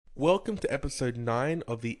Welcome to episode 9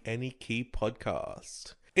 of the AnyKey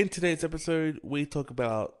Podcast. In today's episode, we talk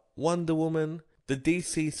about Wonder Woman, the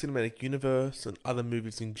DC Cinematic Universe and other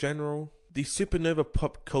movies in general, the Supanova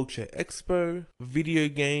Pop Culture Expo, video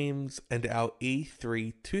games, and our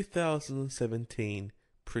E3 2017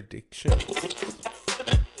 predictions.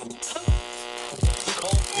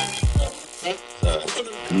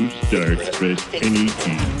 Who starts with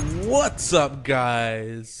AnyKey? What's up,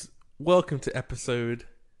 guys? Welcome to episode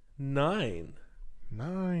 9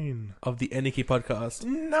 of the AnyKey Podcast.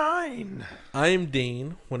 9. I am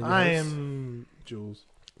Dean. One of the I hosts. am Jules.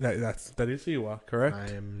 That is who you are, correct?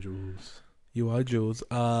 I am Jules. You are Jules.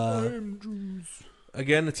 I am Jules.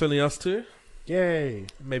 Again, it's only us two. Yay!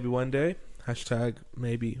 Maybe one day. Hashtag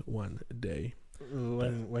maybe one day.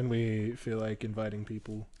 When we feel like inviting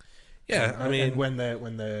people. Yeah, I mean, and when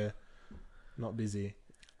they're not busy.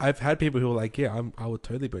 I've had people who are like, "Yeah, I would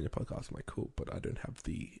totally be on your podcast." I'm like, "Cool," but I don't have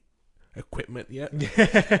the equipment yet.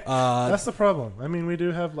 That's the problem. I mean, we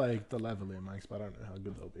do have like the lavalier mics, but I don't know how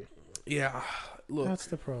good they'll be. Yeah, look, That's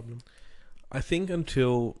the problem. I think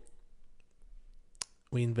until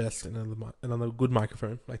we invest in another good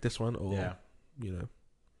microphone like this one, or you know,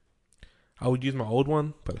 I would use my old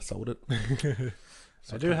one, but I sold it.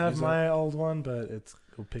 So I do have my old one, but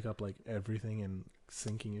it'll pick up like everything and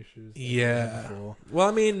syncing issues. Yeah. Well,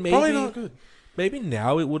 I mean, maybe Probably not good. Maybe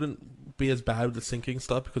now it wouldn't be as bad with the syncing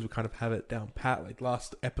stuff because we kind of have it down pat. Like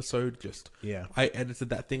last episode, I edited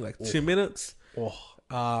that thing like 2 minutes.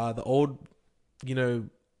 The old,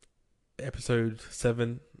 episode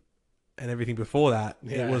 7 and everything before that,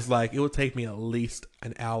 it was like it would take me at least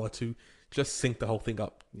an hour to just sync the whole thing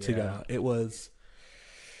up together. That was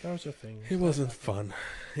your thing. It wasn't fun.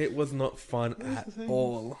 It was not fun at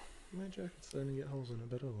all. My jacket's starting to get holes in it,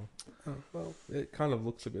 but well, it kind of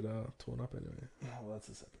looks a bit torn up anyway. Oh, that's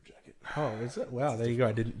a separate jacket. Oh, is it? Wow, there you go.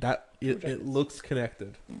 I didn't. It looks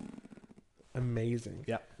connected. Amazing.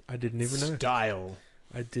 Yeah, I didn't even know. Style.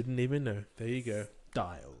 I didn't even know. There you go.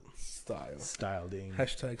 Style. Style, Dean.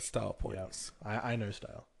 Hashtag style points. Yeah. I know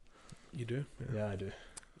style. You do? Yeah, I do.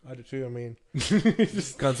 I do too. I mean,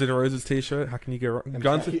 Guns N' Roses t-shirt. How can you go wrong? And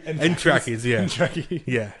trackies. Yeah. And trackies.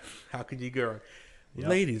 Yeah. How can you go wrong? Yep.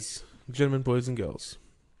 Ladies, gentlemen, boys and girls,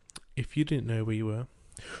 if you didn't know where you were,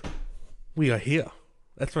 we are here.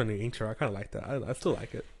 That's my new intro. I kind of like that. I still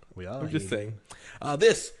like it. We are. I'm just saying.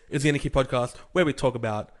 This is the AnyKey Podcast, where we talk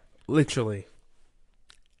about literally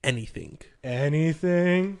anything.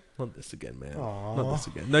 Anything? Not this again, man. Aww. Not this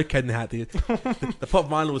again. No Cat in the Hat, dude. the pop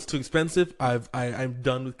vinyl was too expensive. I'm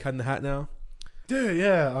done with Cat in the Hat now. Dude,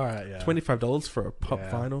 yeah. All right, yeah. $25 for a pop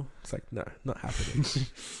vinyl. It's like, no, not happening.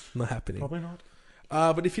 Not happening. Probably not.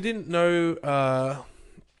 But if you didn't know,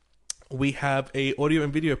 we have a audio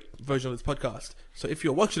and video version of this podcast. So if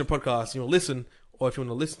you're watching a podcast and you want to listen, or if you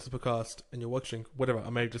want to listen to the podcast and you're watching, whatever, I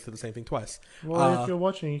may have just said the same thing twice. Well, if you're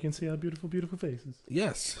watching, you can see our beautiful, beautiful faces.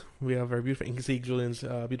 Yes, we are very beautiful. You can see Julian's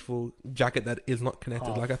beautiful jacket that is not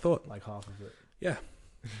connected like I thought. Like half of it. Yeah.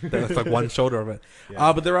 That's like one shoulder of it.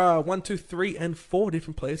 Yeah. But there are 1, 2, 3, and 4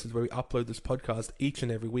 different places where we upload this podcast each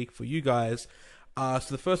and every week for you guys. So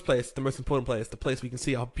the first place, the most important place, the place we can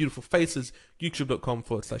see our beautiful faces,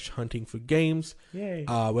 youtube.com/hunting for games. Yay.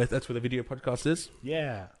 That's where the video podcast is.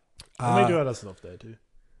 Yeah. And we do other stuff there too.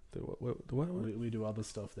 What? We do other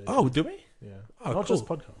stuff there. Oh, do we? Yeah. Oh, not cool. just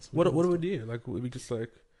podcasts. What do we do? Like we just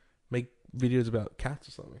like make videos about cats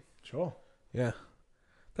or something. Sure. Yeah.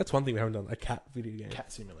 That's one thing we haven't done, a cat video game.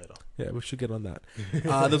 Cat simulator. Yeah, we should get on that.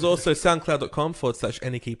 There's also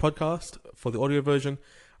soundcloud.com/AnyKey Podcast for the audio version.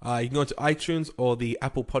 You can go to iTunes or the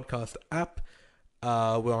Apple Podcast app.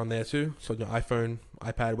 We're on there too. So on your iPhone,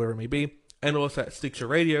 iPad, wherever it may be. And also at Stitcher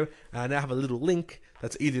Radio. And I now have a little link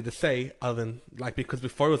that's easier to say other than, like, because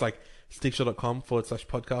before it was like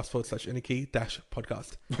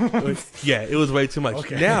Stitcher.com/podcast/AnyKey-podcast. Yeah, it was way too much.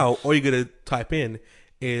 Okay. Now, all you got to type in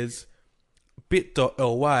is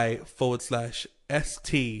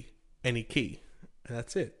bit.ly/ST-AnyKey. And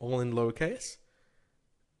that's it. All in lowercase.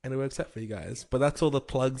 And it works out for you guys. But that's all the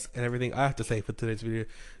plugs and everything I have to say for today's video.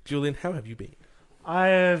 Julian, how have you been? I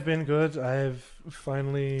have been good. I have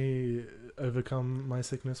finally overcome my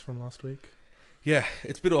sickness from last week. Yeah,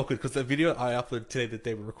 it's a bit awkward because the video I uploaded today, the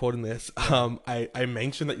day we're recording this, I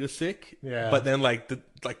mentioned that you're sick. Yeah. But then like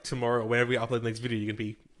tomorrow, whenever we upload the next video, you're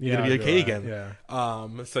gonna be okay again. Yeah.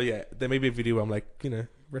 So yeah, there may be a video where I'm like,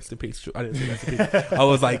 rest in peace. I didn't say rest in peace. I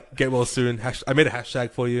was like, get well soon. I made a hashtag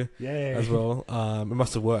for you as well. It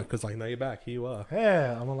must have worked because now you're back. Here you are.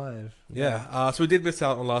 Yeah, I'm alive. Yeah. So we did miss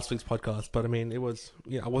out on last week's podcast, but I mean, it was,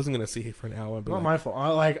 I wasn't going to sit here for an hour. But not my fault.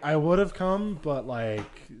 I would have come, but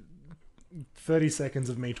 30 seconds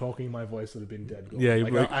of me talking, my voice would have been dead. Yeah,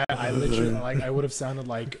 like, I literally, like, I would have sounded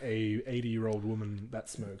like a 80-year-old woman that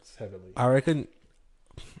smokes heavily. I reckon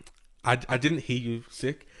I didn't hear you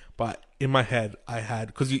sick, but in my head I had,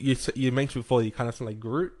 because you mentioned before you kind of sound like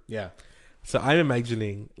Groot. Yeah. So I'm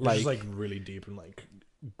imagining like just like really deep and like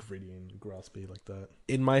gritty and graspy like that.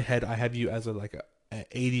 In my head, I have you as an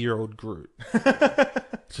 80-year-old Groot.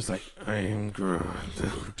 Just like, I am Groot.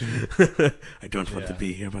 I don't want to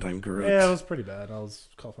be here, but I'm Groot. Yeah, it was pretty bad. I was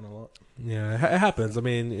coughing a lot. Yeah, it happens. I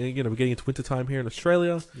mean, we're getting into winter time here in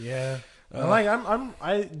Australia. Yeah. I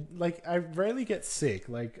rarely get sick.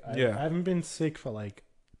 Like, I haven't been sick for like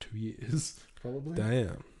 2 years, probably.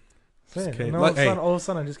 Damn. And all of a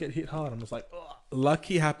sudden, I just get hit hard. I'm just like, ugh.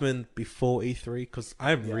 Lucky happened before E3 because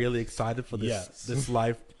I'm really excited for this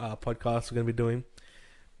live podcast we're going to be doing.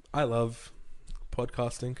 I love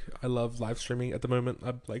podcasting. I love live streaming at the moment.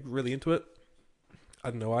 I'm like really into it. I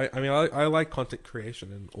don't know. I like content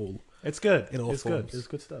creation and all. It's good. In all forms. Good. It's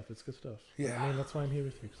good stuff. It's good stuff. Yeah. I mean, that's why I'm here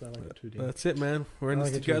with you, because I like it too, dude. That's it, man. We're in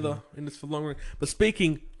this together. In this for the long run. But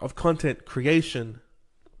speaking of content creation,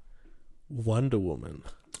 Wonder Woman.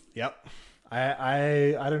 Yep.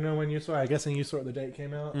 I don't know when you saw it. I'm guessing you saw it the day it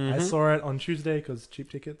came out. I saw it on Tuesday because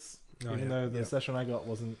cheap tickets. Even though the session I got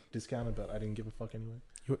wasn't discounted, but I didn't give a fuck anyway.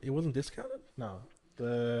 It wasn't discounted? No.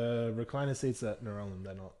 The recliner seats at Nerellan,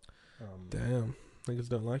 they're not. Damn. Niggas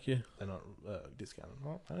don't like you. They're not discounted.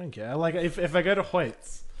 Well, I don't care. Like, if I go to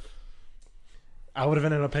Hoyt's, I would have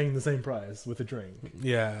ended up paying the same price with a drink.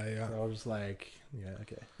 Yeah. So I was just like, yeah,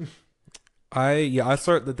 okay. I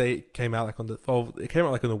saw it the day it came out, it came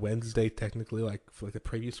out like on a Wednesday technically, like for like the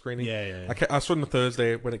preview screening. Yeah. I saw it on a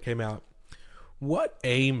Thursday when it came out. What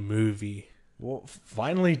a movie! Well,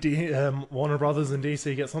 finally, Warner Brothers and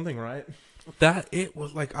DC get something right. That it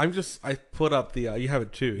was like I put up the you have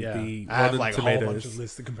it too. Yeah, the I have like Tomatoes. a whole bunch of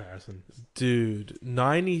list of comparisons. Dude,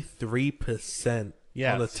 93%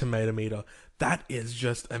 on the tomato meter. That is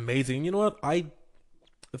just amazing. You know what? I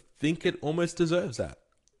think it almost deserves that.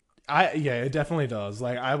 It definitely does.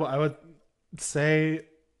 Like I would say,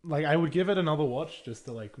 like I would give it another watch just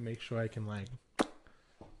to like make sure I can like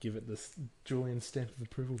give it this Julian stamp of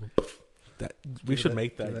approval. That we should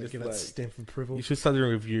make that. Give that stamp of approval. You should start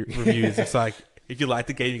doing reviews. It's like if you like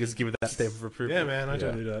the game, you just give it that stamp of approval. Yeah, man, I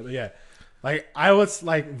totally do that. But yeah, like I was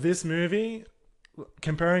like this movie,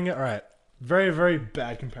 comparing it. All right, very very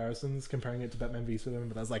bad comparisons comparing it to Batman v Superman,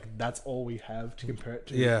 but that's all we have to compare it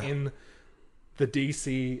to in the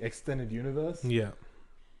DC extended universe. Yeah.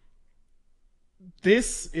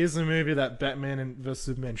 This is a movie that Batman vs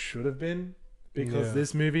Superman should have been. Because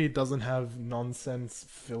this movie doesn't have nonsense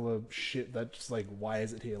filler shit that just like, why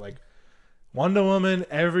is it here? Like, Wonder Woman,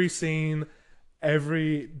 every scene,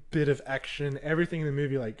 every bit of action, everything in the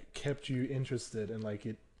movie like kept you interested and like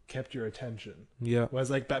it kept your attention. Yeah. Whereas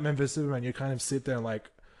like Batman vs Superman, you kind of sit there and like,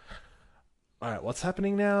 all right, what's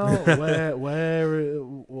happening now? What?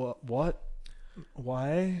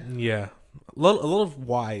 Why? Yeah. A lot of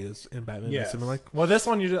whys in Batman. Yeah. Like, well, this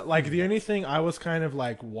one like the only thing I was kind of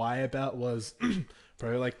like why about was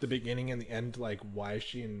probably like the beginning and the end. Like, why is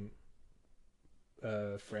she in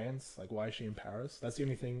France? Like, why is she in Paris? That's the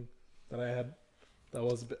only thing that I had. I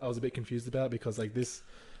was a bit confused about because like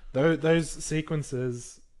those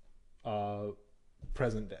sequences are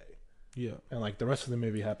present day. Yeah. And like the rest of the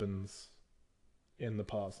movie happens in the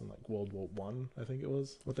past, in like World War One, I think it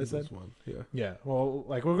was what they said. Yeah. Well,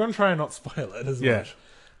 like we're gonna try and not spoil it as much,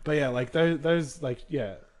 but yeah, like those like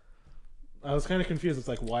I was kind of confused. It's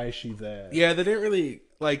like, why is she there? Yeah, they didn't really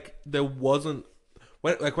like. There wasn't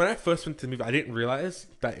when I first went to the movie, I didn't realize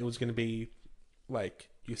that it was gonna be like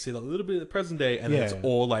you see a little bit of the present day, and then it's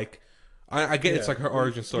all like I get it's like her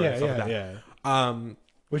origin story and stuff like that.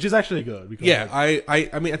 Which is actually good. Because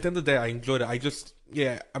I mean, at the end of the day, I enjoyed it.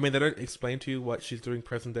 I mean, they don't explain to you what she's doing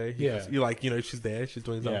present day. You're like, she's there, she's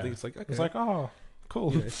doing something. It's like, okay. It's like, oh,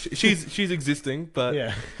 cool. She's existing,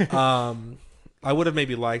 but I would have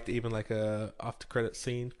maybe liked even like a after credit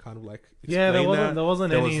scene, kind of like there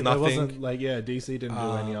wasn't like DC didn't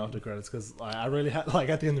do any after credits because I really had like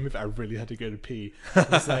at the end of the movie I really had to go to pee.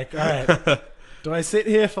 It's like, all right, do I sit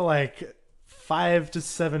here for like 5 to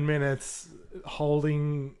 7 minutes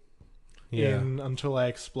holding in until I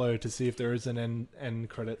explode to see if there is an end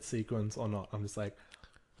credit sequence or not? I'm just like,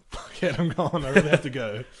 fuck it, I'm gone. I really have to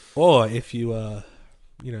go. Or if you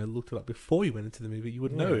looked it up before you went into the movie, you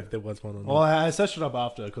would know if there was one or not. Well, I searched it up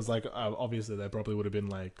after because like obviously there probably would have been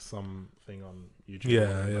like something on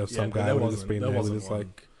YouTube. Some guy would have just been there with his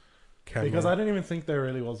like camera. Because I didn't even think there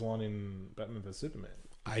really was one in Batman vs Superman.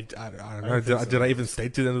 I don't know. Did I even stay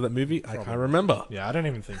to the end of that movie? Probably. I can't remember. Yeah, I don't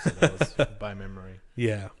even think so. That was by memory.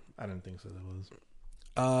 Yeah. I don't think so. There was.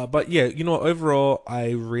 But yeah, you know what? Overall,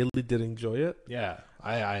 I really did enjoy it. Yeah,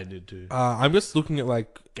 I did too. I'm just looking at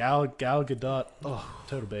like Gal Gadot. Oh,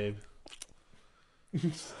 total babe.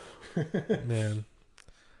 Man,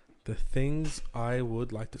 the things I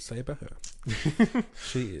would like to say about her.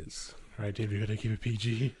 She is. All right, dude, we gotta keep it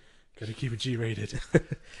PG. Gotta keep it G-rated.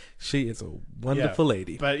 She is a wonderful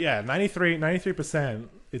lady. But yeah, 93%.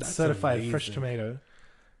 It's That's certified amazing. fresh tomato.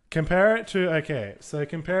 Compare it to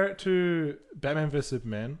Batman vs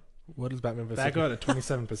Superman. What is Batman vs? That got a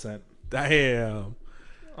 27%. Damn.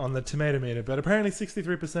 On the tomato meter, but apparently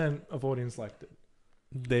 63% of audience liked it.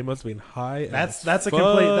 They must have been high. That's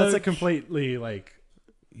a completely like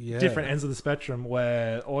different ends of the spectrum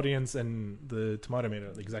where audience and the tomato meter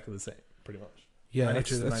are exactly the same, pretty much. Yeah,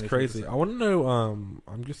 that's crazy. I want to know.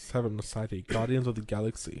 I'm just having a side here. Guardians of the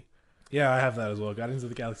Galaxy. Yeah, I have that as well. Guardians of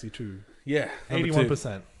the Galaxy 2. Yeah,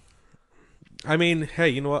 81%. I mean, hey,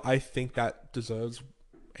 you know what? I think that deserves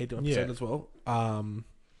 81% as well.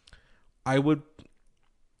 I would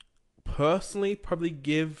personally probably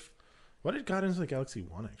give. What did Guardians of the Galaxy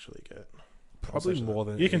 1 actually get? Probably more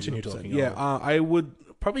than. You continue talking. Yeah, I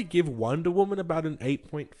would probably give Wonder Woman about an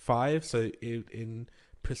 8.5. So in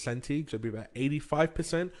percentage, it'd be about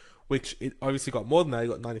 85%, which it obviously got more than that. It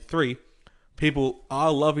got 93. People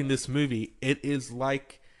are loving this movie. It is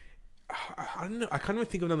like, I don't know. I can't even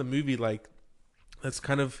think of another movie like that's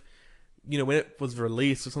kind of, you know, when it was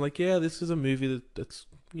released, it's like, yeah, this is a movie that's,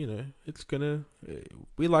 you know, it's gonna,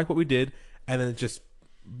 we like what we did, and then it just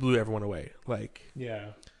blew everyone away. Like, yeah,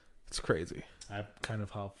 it's crazy. I kind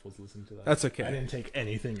of half was listening to that. That's okay. I didn't take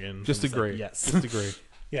anything in. Just agree. Like, yes. Just agree.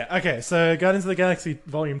 Yeah. Okay. So Guardians of the Galaxy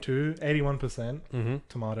Volume 2, 81%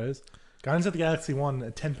 tomatoes. Guardians of the Galaxy 1,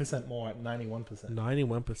 10% more at 91%.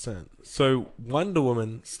 91%. So Wonder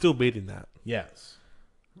Woman still beating that. Yes.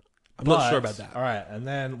 I'm not sure about that. All right, and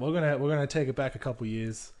then we're gonna take it back a couple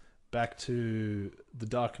years, back to the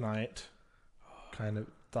Dark Knight, kind of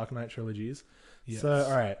Dark Knight trilogies. Yes. So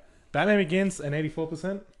all right, Batman Begins an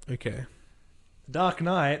 84%. Okay. Dark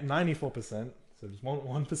Knight 94%. So just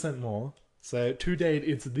 1% more. So to date,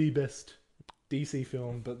 it's the best DC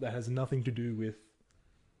film, but that has nothing to do with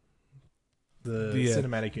the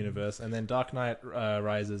cinematic universe. And then Dark Knight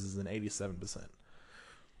Rises is an 87%.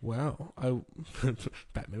 Wow.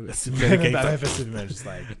 Batman vs Superman. Batman vs Superman, just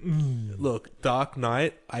like look, Dark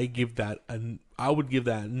Knight. I would give that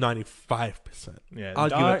 95%. Yeah, I'll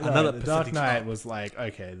give it another percentage. Dark Knight was like,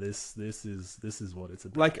 okay, this is what it's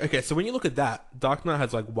about. Like, okay, so when you look at that, Dark Knight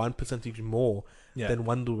has like 1% more than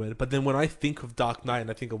Wonder Woman. But then when I think of Dark Knight and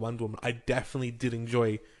I think of Wonder Woman, I definitely did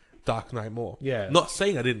enjoy Dark Knight more. Yeah. Not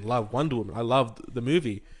saying I didn't love Wonder Woman. I loved the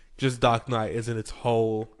movie. Just Dark Knight is in its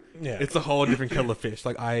whole. Yeah. It's a whole different kettle of fish.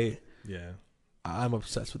 Like I'm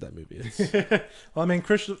obsessed with that movie. Well, I mean,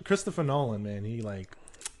 Christopher Nolan, man, he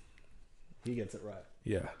gets it right.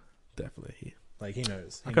 Yeah, definitely. He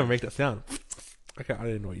knows. I can't make that sound. Okay, I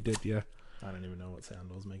didn't know what you did. Yeah, I don't even know what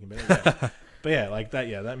sound I was making, but yeah, like that.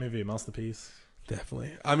 Yeah, that movie, a masterpiece.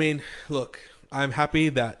 Definitely. I mean, look, I'm happy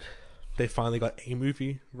that they finally got a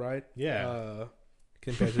movie right. Yeah.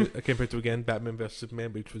 Compared to again Batman vs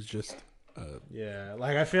Superman, which was just.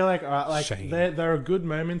 Like I feel like shame. there are good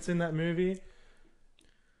moments in that movie.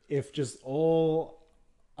 If just all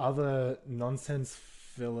other nonsense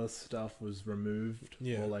filler stuff was removed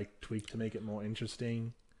or like tweaked to make it more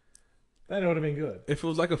interesting, then it would have been good. If it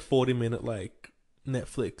was like a 40-minute like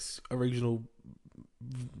Netflix original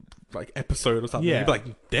like episode or something, you'd be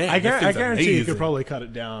like, damn, I guarantee you could probably cut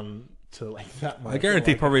it down to like that much. I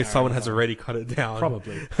guarantee probably someone has already cut it down.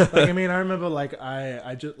 Probably. Like, I mean, I remember like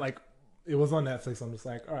I just like it was on Netflix. I'm just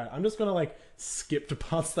like, all right, I'm just gonna like skip to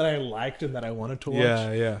parts that I liked and that I wanted to watch.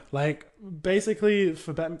 Yeah. Like basically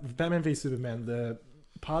for Batman v Superman, the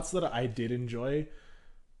parts that I did enjoy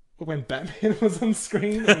were when Batman was on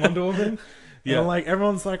screen and Wonder Woman. And like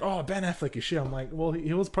everyone's like, oh, Ben Affleck is shit. I'm like, well,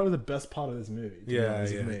 he was probably the best part of this movie.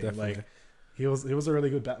 Definitely. Like he was a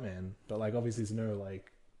really good Batman, but like obviously there's no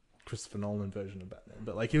like Christopher Nolan version of Batman,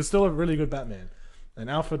 but like he was still a really good Batman, and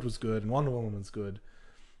Alfred was good, and Wonder Woman was good.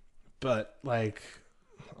 But like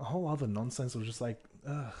a whole other nonsense was just like,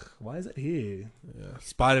 ugh, why is it here? Yeah,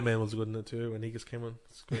 Spider-Man was good in it too when he just came on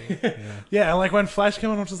screen. Yeah, and like when Flash came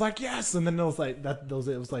on, I was just like, yes, and then it was like it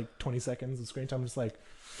was like 20 seconds of screen time. I'm just like,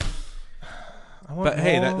 I want but more.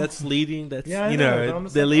 Hey, that's leading. That's you know,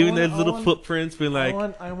 they're leaving those little footprints. Being like,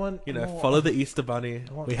 I want you know, more. follow the Easter Bunny.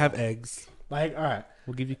 We have eggs. Like, all right,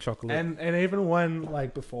 we'll give you chocolate. And even when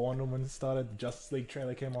like before Wonder Woman started, the Justice League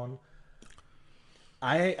trailer came on.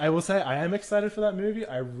 I will say I am excited for that movie.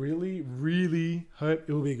 I really, really hope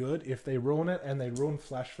it will be good. If they ruin it and they ruin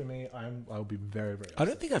Flash for me, I'll be very, very upset. I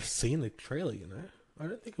don't think I've seen the trailer, you know. I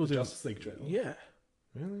don't think it was the Justice League trailer. Yeah.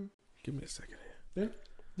 Really? Give me a second here.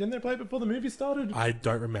 Didn't they play it before the movie started? I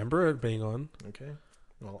don't remember it being on. Okay.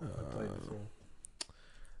 Well, I played before.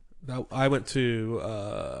 I went to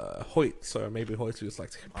Hoyt, so maybe Hoyt just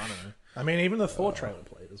like. I don't know. I mean, even the Thor trailer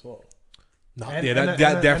played as well. No, that definitely and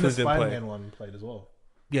the didn't play. Spider-Man one played as well.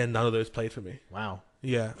 Yeah, none of those played for me. Wow.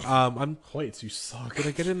 Yeah. Hoyt, you suck. Did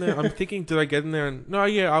I get in there? I'm thinking, did I get in there? And no,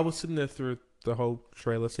 yeah, I was sitting there through the whole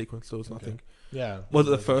trailer sequence. There was nothing. Yeah. Was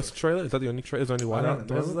it the first trailer? Is that the only trailer? There's only one.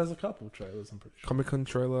 There's a couple of trailers. I'm pretty sure. Comic-Con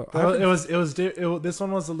trailer. This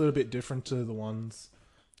one was a little bit different to the ones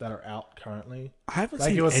that are out currently. I haven't like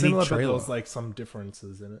seen it was any similar, trailer. but there was like some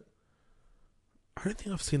differences in it. I don't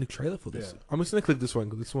think I've seen a trailer for this. Yeah. I'm just gonna click this one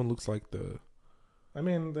because this one looks like the. I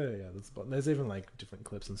mean, there's even like different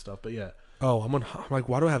clips and stuff, but yeah. Oh, I'm like,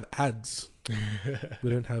 why do I have ads? We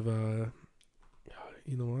don't have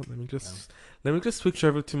You know what? Let me just switch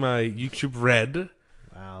over to my YouTube Red.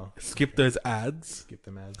 Wow. Skip those ads. Skip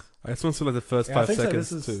them ads. I just want to see like the first 5 seconds.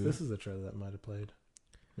 So. This is a trailer that might have played.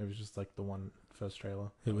 Maybe it's just like the first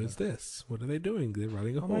trailer. Who is this? What are they doing? They're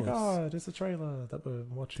riding a horse. Oh my god, it's a trailer that we're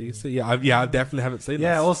watching. I definitely haven't seen this.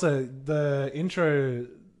 Yeah, also the intro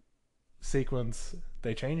sequence,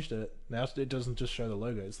 they changed it. Now it doesn't just show the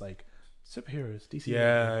logo. It's like superheroes, DCEU.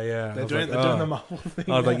 Yeah. They're doing the Marvel thing.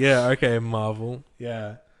 I was like, yeah, okay, Marvel.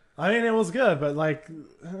 Yeah. I mean, it was good, but like...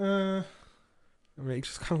 I mean, it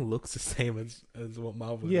just kind of looks the same as what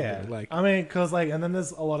Marvel is yeah. doing. Like, I mean, because like... And then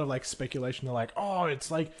there's a lot of like speculation. They're like, oh,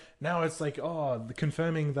 it's like... Now it's like,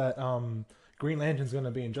 confirming that Green Lantern's going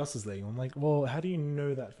to be in Justice League. I'm like, well, how do you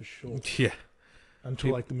know that for sure? Yeah.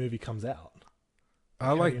 Until like the movie comes out.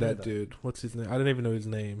 I like that dude. What's his name? I don't even know his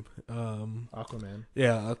name. Aquaman.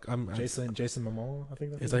 Yeah, Jason Momoa, I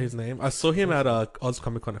think that's is that his name? I saw him at Oz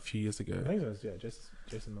Comic Con a few years ago. I think it was, yeah,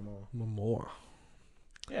 Jason Momoa.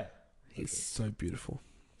 Yeah. He's so beautiful.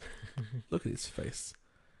 Look at his face.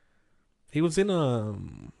 He was in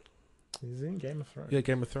He's in Game of Thrones. Yeah,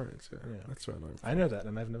 Game of Thrones. Yeah. That's right. I know that,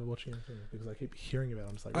 and I've never watched Game of Thrones because I keep hearing about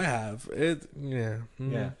him. Just like, I have it. Yeah.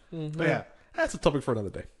 Yeah. Mm-hmm. But yeah, that's a topic for another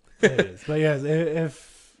day. It is. But yeah,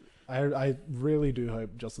 if I really do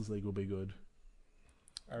hope Justice League will be good.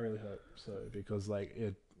 I really hope so because like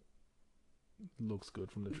it looks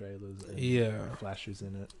good from the trailers. And Flash is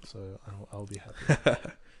in it, so I'll be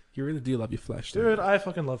happy. You really do love your Flash, dude. I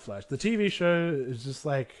fucking love Flash. The TV show is just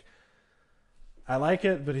like I like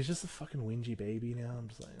it, but he's just a fucking whingy baby now. I'm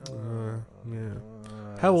just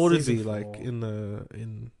like, How old is he? 4. Like in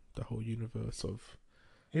the whole universe of.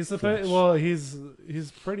 He's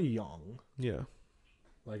he's pretty young. Yeah.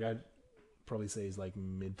 Like I'd probably say he's like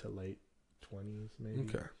mid to late 20s, maybe.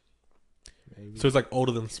 Okay. Maybe. So he's like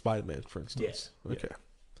older than Spider-Man, for instance. Yes. Yeah. Okay.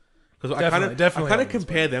 Because I kind of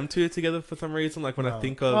compare them two together for some reason. Like when I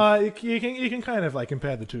think of, you can kind of like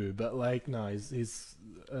compare the two, but like no, he's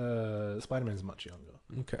Spider-Man's much younger.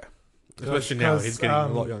 Okay. Especially now, he's getting a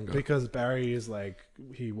lot younger. Because Barry is like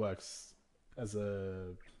he works as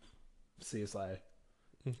a CSI.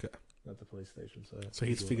 Okay. At the police station, so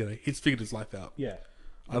he's figured his life out. Yeah.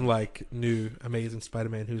 Unlike new amazing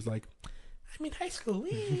Spider-Man, who's like, I'm in high school.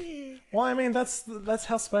 Well, I mean that's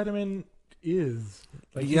how Spider-Man is.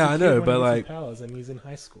 Like, yeah, I know, but like powers, and he's in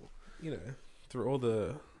high school. You know, through all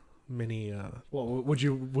the many. Well, would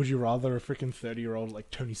you rather a freaking 30-year-old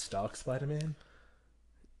like Tony Stark Spider-Man?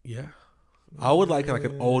 Yeah, I would like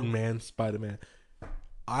an old man Spider-Man.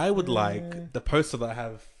 I would like the poster that I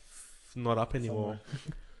have not up anymore.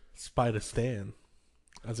 Spider-Stan,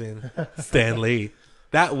 as in Stan Lee.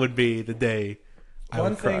 That would be the day. All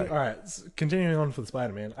right. Continuing on for the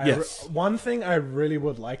Spider-Man. Yes. One thing I really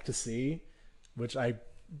would like to see, which I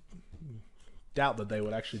doubt that they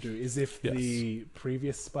would actually do, is if the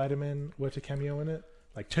previous Spider-Man were to cameo in it,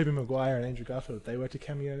 like Tobey Maguire and Andrew Garfield, if they were to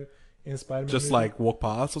cameo in Spider-Man. Just movie. Like walk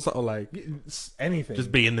past or something, or like anything.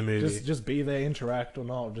 Just be in the movie. Just be there, interact or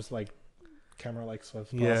not, or just like camera like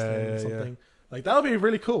swipes past him or something. Like that would be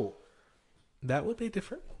really cool. That would be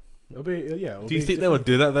different. It'll be do you think they would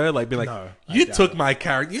do that though? Like be like, no, you took my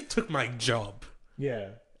character, you took my job.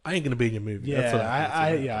 Yeah, I ain't gonna be in your movie. Yeah, That's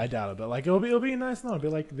I doubt it. But like, it'll be nice. No, it'll be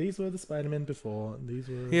like these were the Spider-Men before. These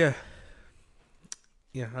were. Yeah.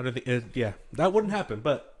 I don't think. That wouldn't happen.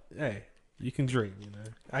 But hey, you can dream. You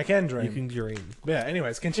know, I can dream. You can dream. But yeah.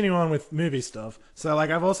 Anyways, continuing on with movie stuff. So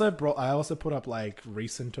like, I also put up like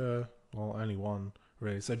recenter. Well, only one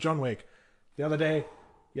really. So John Wick. The other day,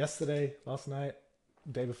 yesterday, last night,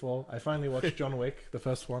 day before, I finally watched John Wick, the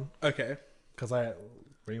first one. Okay. because I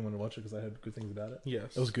really want to watch it because I heard good things about it.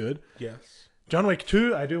 Yes. It was good. Yes. John Wick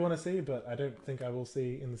 2, I do want to see, but I don't think I will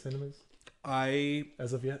see in the cinemas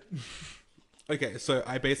as of yet. Okay, so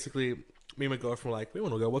I basically, me and my girlfriend were like, we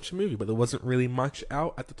want to go watch a movie, but there wasn't really much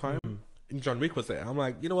out at the time. And John Wick was there. I'm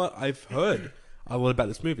like, you know what? I've heard a lot about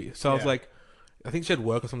this movie. So I was like, I think she had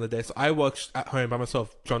work or something the day. So I watched at home by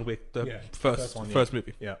myself John Wick, the first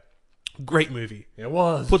movie. Yeah. Great movie. It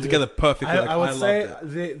was. Put together perfectly. I would say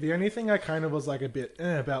the only thing I kind of was like a bit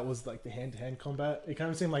about was like the hand-to-hand combat. It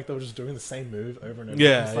kind of seemed like they were just doing the same move over and over.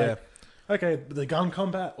 Yeah, like, okay, but the gun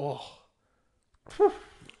combat, Well,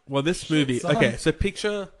 this movie... Okay, so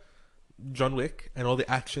picture John Wick and all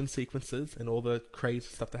the action sequences and all the crazy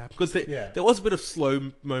stuff that happened. Because there was a bit of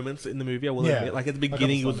slow moments in the movie, I will admit. Like, at the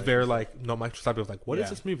beginning, it was very, like, not much stuff. It was like, what is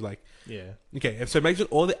this movie like? Yeah. Okay, so imagine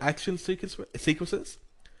all the action sequences...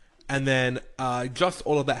 And then just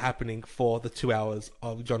all of that happening for the 2 hours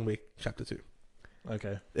of John Wick Chapter 2.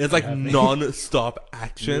 Okay. It's like non-stop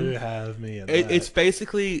action. You have me at It's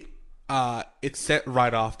basically... it's set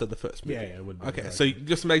right after the first movie. Yeah, it would be. Okay, so you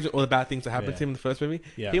just imagine all the bad things that happened to him in the first movie.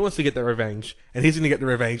 Yeah. He wants to get the revenge, and he's going to get the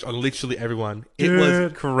revenge on literally everyone. It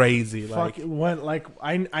was crazy. Fuck, it went like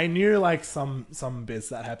I knew like some bits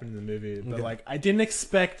that happened in the movie, but like I didn't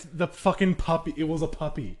expect the fucking puppy. It was a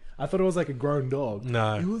puppy. I thought it was like a grown dog.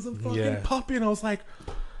 No, it was a fucking puppy, and I was like,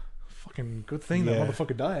 fucking good thing that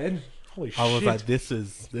motherfucker died. Holy shit! I was like, this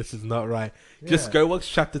is not right. Just go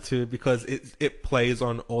watch Chapter 2 because it plays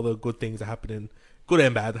on all the good things that happen in, good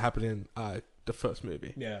and bad, that happen in the first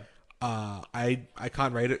movie. Yeah. I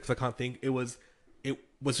can't rate it because I can't think. It was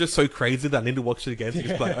just so crazy that I need to watch it again. So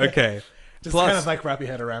just like, okay. Just kind of like wrap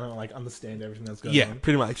your head around it and like understand everything that's going on. Yeah,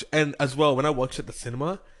 pretty much. And as well, when I watched it at the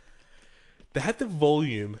cinema, they had the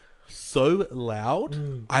volume so loud,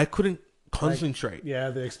 I couldn't concentrate.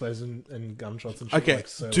 Like, the explosion and gunshots and shit. Okay, like,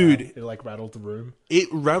 so dude. Loud. It like rattled the room. It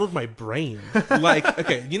rattled my brain. Like,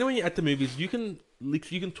 okay, you know when you're at the movies, you can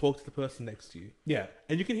talk to the person next to you. Yeah.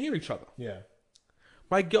 And you can hear each other. Yeah.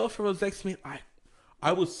 My girlfriend was next to me.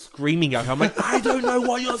 I was screaming at her. I'm like, I don't know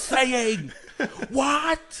what you're saying.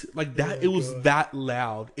 What? Like that. It was that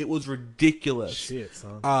loud. It was ridiculous. Shit,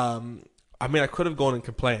 son. I mean, I could have gone and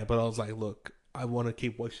complained, but I was like, look, I want to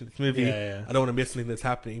keep watching this movie. Yeah. I don't want to miss anything that's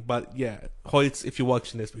happening. But yeah, Hoyts, if you're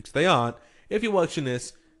watching this, which they aren't, if you're watching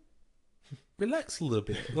this, relax a little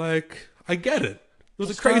bit. Like, I get it. It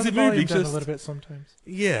was a crazy movie. Just a little bit sometimes.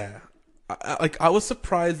 Yeah. I was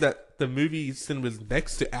surprised that the movie cinemas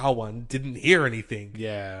next to our one didn't hear anything.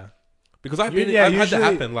 Yeah. Because I've had that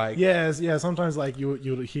happen. Like, yeah. Sometimes like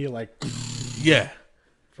you'll hear like. Yeah.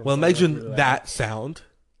 Well, imagine that sound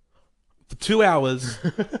for 2 hours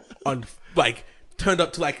on like turned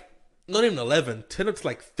up to like not even 11, turned up to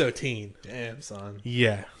like 13. Damn, son.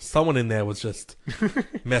 Yeah, someone in there was just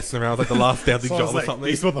messing around like the last dancing job or something.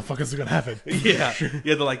 These motherfuckers are gonna happen. Yeah,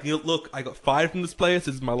 they're like, look, I got fired from this place.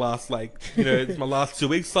 This is my last it's my last 2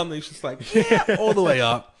 weeks. Something. It's just like all the way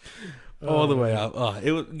up, all the way up. Oh,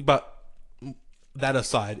 it was, but that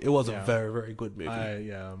aside, it was a very, very good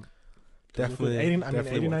movie. Definitely,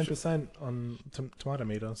 89% on tomato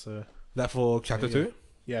meter. So that for Chapter 2.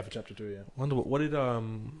 Yeah, for Chapter 2. Yeah. Wonder what did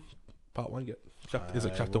Part 1 get? Is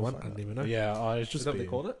it Chapter 1? I don't even know. Yeah, it's just is that what they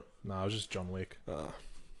called it? No, it was just John Wick.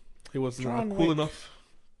 It was cool enough.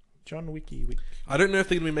 John Wicky Wick. I don't know if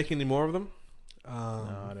they're gonna be making any more of them.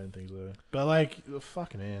 No, I don't think so. But like,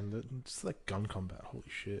 fucking man, just like gun combat. Holy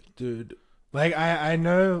shit, dude. Like I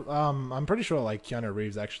know. I'm pretty sure like Keanu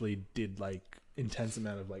Reeves actually did like intense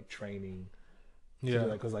amount of like training. Yeah,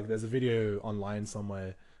 because like there's a video online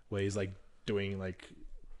somewhere where he's like doing like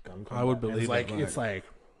gun combat. I would believe it's like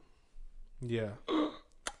yeah.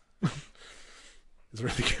 It's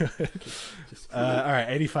really good. All right,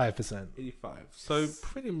 85%. 85. So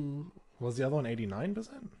pretty. Was the other one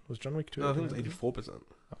 89%? Was John Wick 2? No, I think it was 84%.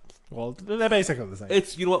 Well, they're basically the same.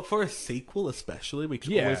 It's, you know what, for a sequel especially, we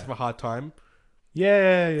can always have a hard time.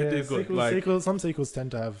 Yeah. Some sequels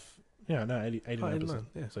tend to have 89%.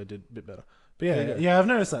 Yeah. So it did a bit better. But yeah, I've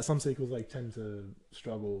noticed that some sequels like tend to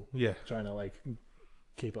struggle. Yeah. Trying to like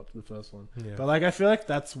keep up to the first one. Yeah. But like I feel like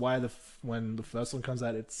that's why when the first one comes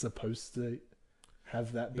out, it's supposed to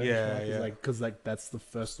have that benchmark. Yeah. Because like that's the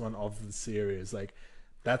first one of the series. Like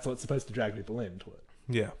that's what's supposed to drag people into it.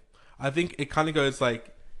 Yeah. I think it kind of goes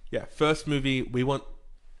like, first movie, we want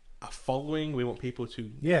a following. We want people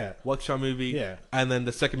to watch our movie. Yeah. And then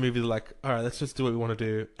the second movie, they're like, all right, let's just do what we want to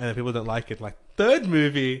do. And then people don't like it. Like, third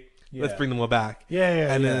movie, let's bring them all back.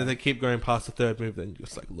 And then they keep going past the third movie. Then you're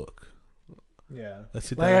just like, look. Yeah. Let's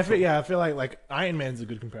sit down. I feel like Iron Man's a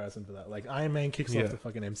good comparison for that. Like Iron Man kicks off the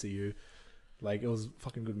fucking MCU. Like it was a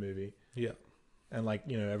fucking good movie. Yeah. And like,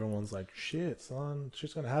 you know, everyone's like, shit, son,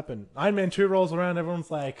 shit's gonna happen. Iron Man 2 rolls around,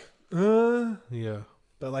 everyone's like, Yeah.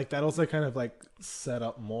 But like that also kind of like set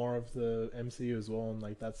up more of the MCU as well, and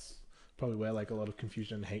like that's probably where like a lot of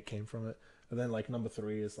confusion and hate came from it. And then like number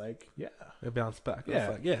 3 is like, yeah, it bounced back. Yeah,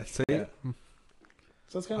 like, yeah. See, yeah.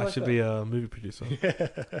 So it's kind of I like should that. be a movie producer.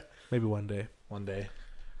 Maybe one day. One day.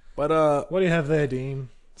 But what do you have there, Dean?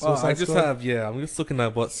 I just Squad? have I'm just looking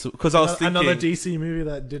at because I was thinking another DC movie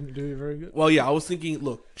that didn't do very good. Well, yeah, I was thinking.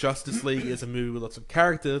 Look, Justice League is a movie with lots of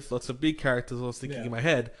characters, lots of big characters. I was thinking in my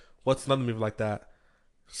head, what's another movie like that?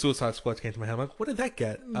 Suicide Squad came to my head. I'm like, what did that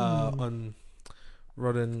get on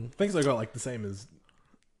Rotten? I think I got like the same as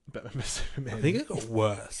Batman vs Superman. I think it got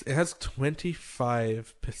worse. It has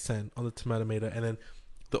 25% on the tomato meter, and then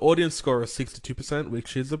the audience score is 62%,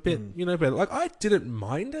 which is a bit, better. Like, I didn't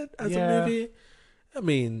mind it as a movie. I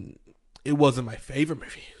mean, it wasn't my favorite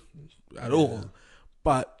movie at all,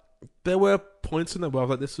 but there were points in it where I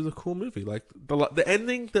was like, "This is a cool movie." Like the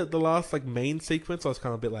ending, the last like main sequence, I was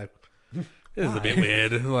kind of a bit like, "This is a bit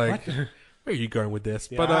weird." Like, where are you going with this?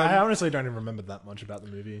 Yeah, but I honestly don't even remember that much about the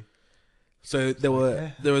movie. So there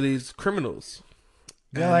were these criminals.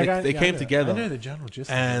 Yeah, and they came together. I know the general gist.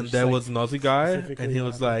 And there was an Aussie guy, and he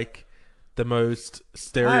was like the most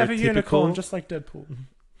stereotypical. I have a unicorn, just like Deadpool.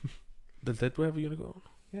 Does Deadpool have a unicorn?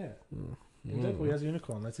 Yeah. In Deadpool, he has a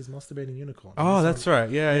unicorn. That's his masturbating unicorn. Oh, that's right.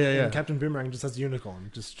 Yeah. And Captain Boomerang just has a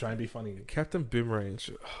unicorn. Just try and be funny. Captain Boomerang.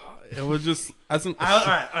 It was just... All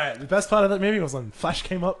right. The best part of that movie was when Flash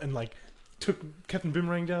came up and like took Captain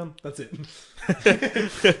Boomerang down. That's it.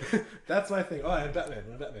 That's my thing. Oh, and Batman.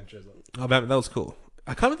 When Batman shows up. Oh, Batman. That was cool.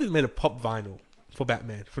 I can't believe they made a pop vinyl for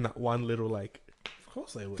Batman from that one little like... Of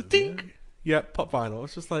course they would. Yeah, pop vinyl.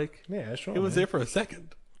 It's just like... Yeah, sure. It was there for a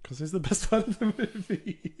second. Because it's the best part of the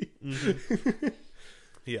movie.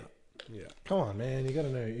 Yeah. Come on, man. You gotta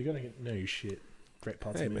know your shit. Great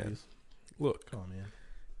parts of movies. Man. Look. Come on, man.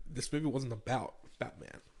 This movie wasn't about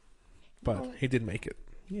Batman. But he did make it.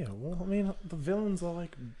 Yeah, well, I mean, the villains are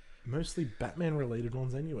like mostly Batman-related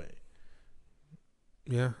ones anyway.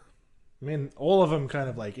 Yeah. I mean, all of them kind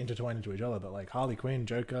of like intertwine into each other, but like Harley Quinn,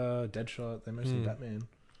 Joker, Deadshot, they're mostly Batman.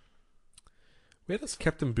 Where does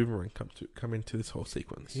Captain Boomerang come into this whole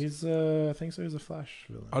sequence? He's, I think so. He's a Flash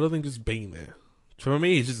villain. I don't think just being there. For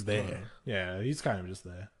me, he's just there. Yeah, he's kind of just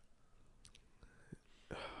there.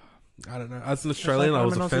 I don't know. As an Australian, I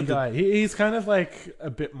was offended. Guy. He's kind of like a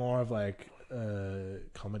bit more of like a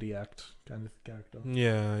comedy act kind of character.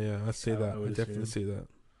 Yeah, I see that. I definitely see that.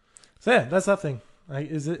 So yeah, that's that thing. Like,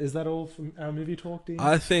 is that all from our movie talk, Dean?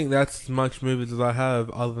 I think that's as much movies as I have,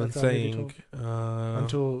 other than saying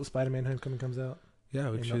until Spider-Man: Homecoming comes out. Yeah,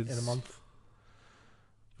 which is in a month.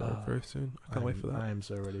 Very soon. I can't wait for that. I am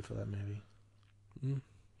so ready for that movie.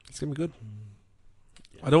 It's gonna be good.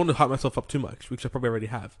 I don't want to hype myself up too much, which I probably already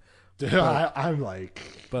have. Dude, I'm like...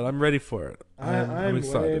 But I'm ready for it. I'm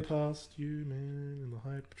excited. Way past you, man, in the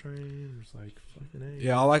hype train. It's like, fucking A.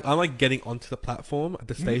 Yeah, I'm like getting onto the platform at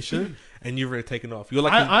the station, and you've already taken off. You're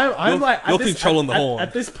like... You're controlling the horn.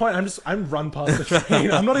 At this point, I'm run past the train.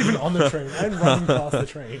 I'm not even on the train. I'm running past the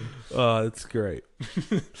train. Oh, that's great.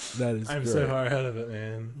 That is I'm great. so far ahead of it,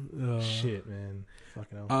 man. Shit, man.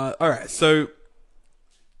 Fucking hell. Alright, so...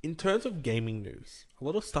 In terms of gaming news, a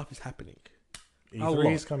lot of stuff is happening.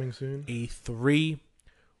 E3 is coming soon. E3.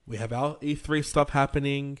 We have our E3 stuff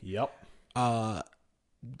happening. Yep.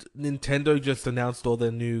 Nintendo just announced all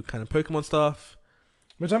their new kind of Pokemon stuff.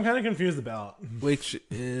 Which I'm kind of confused about. Which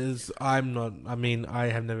is, I have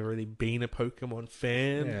never really been a Pokemon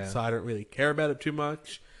fan, so I don't really care about it too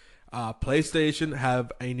much. PlayStation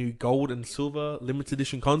have a new gold and silver limited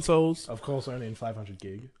edition consoles. Of course, only in 500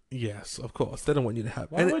 gig. Yes, of course. They don't want you to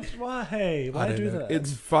have... Why do that?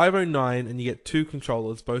 It's $509 and you get 2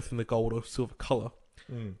 controllers, both in the gold or silver color.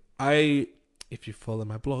 If you follow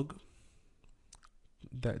my blog,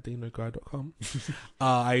 thatdinoguy.com,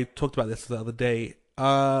 I talked about this the other day.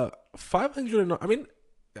 500... I mean,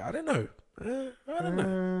 I don't know. I don't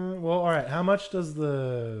know. Well, all right. How much does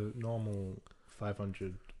the normal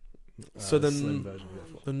 500 so the slim version go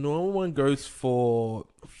for? The normal one goes for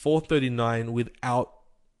 $439 without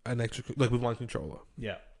an extra, like with one controller.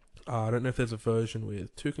 Yeah. I don't know if there's a version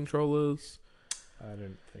with 2 controllers. I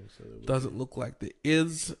don't think so. Doesn't look like there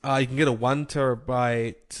is. You can get a 1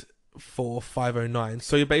 terabyte for $509.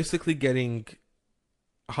 So you're basically getting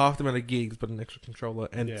half the amount of gigs, but an extra controller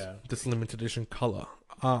and this limited edition color.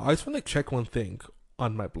 I just want to check one thing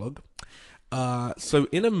on my blog. So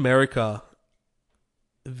in America,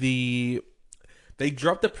 they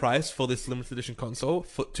dropped the price for this limited edition console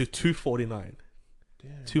to $249. Yeah.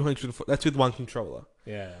 200. That's with one controller.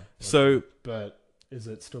 Yeah. So, but is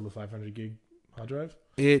it still the 500 gig hard drive?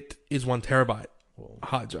 It is 1 terabyte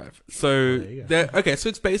hard drive. So okay, so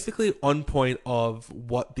it's basically on point of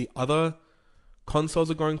what the other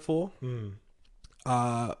consoles are going for.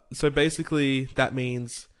 So basically that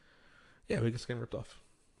means, we're just getting ripped off.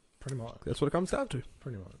 Pretty much. That's what it comes down to.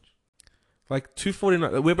 Pretty much. Like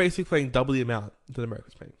 $249. We're basically paying double the amount that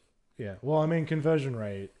America's paying. Yeah. Well, I mean, conversion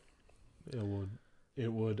rate,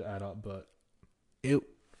 it would add up, but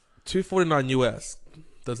 $249 US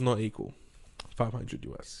does not equal $500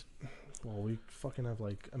 US. Well, we fucking have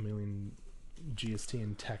like a million GST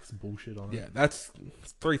and tax bullshit on it. Yeah, that's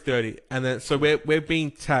 $330, and then so we're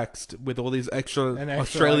being taxed with all these extra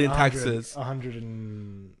Australian taxes.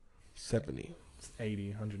 $170,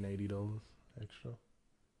 $180 extra.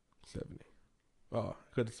 70. Oh,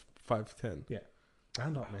 good. It's 510. Yeah,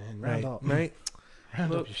 round up, man. Round up, mate.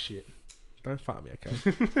 Round up your shit. Don't fight me, okay?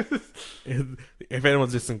 if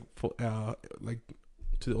anyone's listening like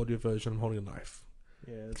to the audio version, I'm holding a knife.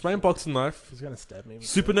 Yeah, it's my unboxing knife. He's gonna stab me.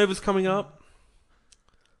 Supernova's coming up.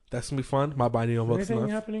 That's gonna be fun. My binding unboxing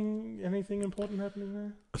knife. Anything important happening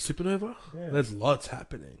there? A Supernova? Yeah. There's lots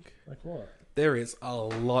happening. Like what? There is a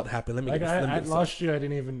lot happening. Let me last year I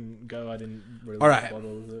didn't even go. I didn't really bother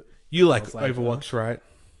with it. You like Overwatch, right?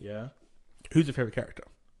 Yeah. Who's your favorite character?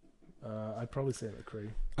 I'd probably say McCree.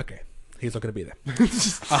 Okay. He's not going to be there.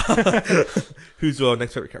 Who's your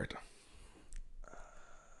next favorite character?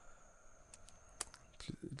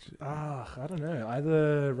 I don't know.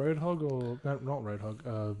 Either Roadhog or... No, not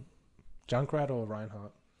Roadhog. Junkrat or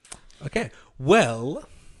Reinhardt. Okay. Well,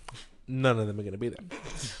 none of them are going to be there.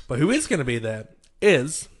 But who is going to be there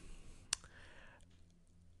is...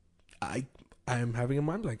 I'm having a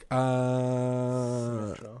mind blank.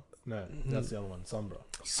 No, that's the other one.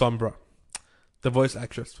 Sombra. The voice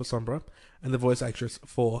actress for Sombra. And the voice actress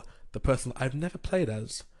for the person I've never played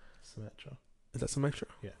as. Symmetra. Is that Symmetra?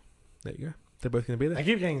 Yeah. There you go. They're both going to be there. I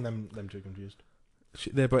keep getting them two confused.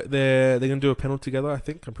 They're going to do a panel together, I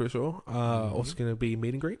think. I'm pretty sure. Also going to be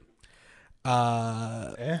meet and greet.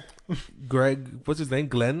 Greg, what's his name?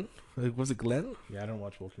 Glenn? Was it Glenn? Yeah, I don't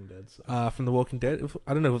watch Walking Dead. So. From The Walking Dead.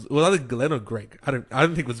 I don't know. It was either Glenn or Greg. I don't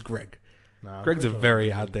think it was Greg. Nah, Greg's a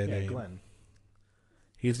very out there name. Glenn.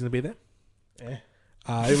 He's going to be there.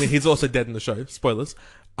 I mean, he's also dead in the show. Spoilers.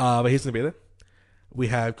 But he's going to be there. We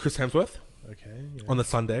have Chris Hemsworth. Okay. Yeah. On the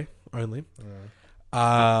Sunday only.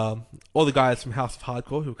 All the guys from House of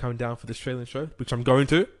Hardcore who are coming down for the Australian show, which I'm going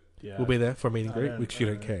to, will be there for a meet and greet, which you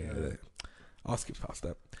don't care. I'll skip past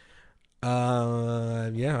that.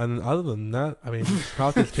 And other than that, I mean,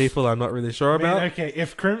 half these people I'm not really sure about. Okay,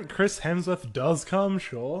 if Chris Hemsworth does come,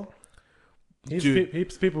 sure.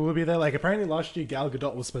 Heaps of people will be there. Like, apparently last year Gal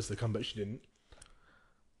Gadot was supposed to come, but she didn't.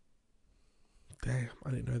 Damn,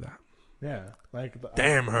 I didn't know that. Yeah, like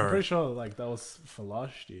damn her. I'm pretty sure like that was for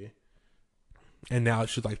last year. And now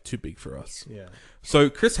it's just like too big for us. Yeah. So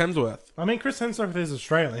Chris Hemsworth. I mean, Chris Hemsworth is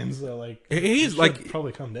Australian, so like he's like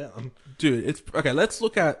probably come down. Dude, it's okay. Let's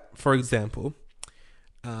look at, for example,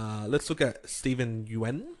 let's look at Stephen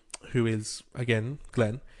Yuen, who is again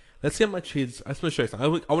Glenn. Let's see how much his. I just want to show you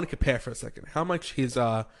something. I want to compare for a second how much his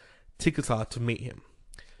tickets are to meet him.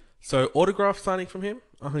 So autograph signing from him,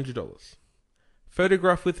 $100.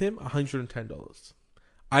 Photograph with him, $110.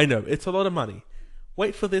 I know, it's a lot of money.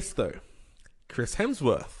 Wait for this, though. Chris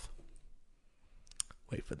Hemsworth.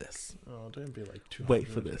 Wait for this. Oh, don't be like 200. Wait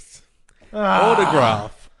for this.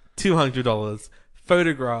 Autograph, $200.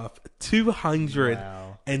 Photograph,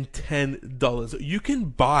 $210. You can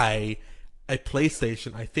buy a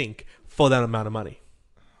PlayStation, I think, for that amount of money.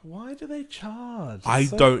 Why do they charge? I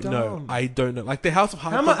don't know. Like the House of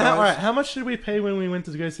Hardcore. How much did we pay when we went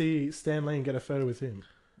to go see Stan Lee and get a photo with him?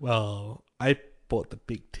 Well, I bought the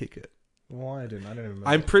big ticket. Why didn't I? Don't remember.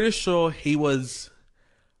 I'm pretty sure he was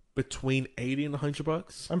between $80 and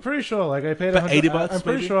 $100. I'm pretty sure, like I paid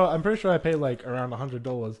 $80. I'm pretty sure I paid like around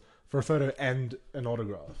 $100 for a photo and an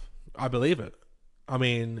autograph. I believe it. I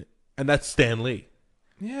mean, and that's Stan Lee.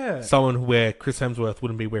 Yeah. Someone where Chris Hemsworth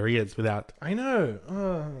wouldn't be where he is without. I know.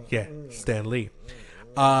 Stan Lee.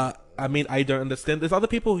 I mean, I don't understand. There's other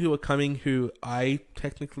people who are coming who I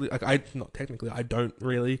don't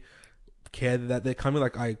really care that they're coming.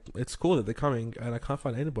 Like, it's cool that they're coming, and I can't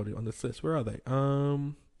find anybody on this list. Where are they?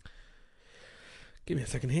 Give me a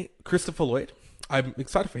second here. Christopher Lloyd. I'm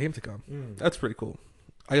excited for him to come. That's pretty cool.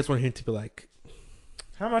 I just want him to be like.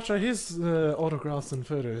 How much are his autographs and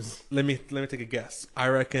photos? Let me take a guess. I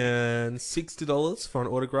reckon $60 for an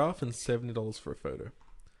autograph and $70 for a photo.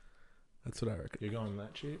 That's what I reckon. You're going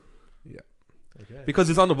that cheap? Yeah. Okay. Because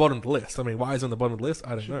he's on the bottom of the list. I mean, why is he on the bottom of the list? I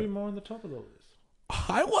don't know. Should be more on the top of the list.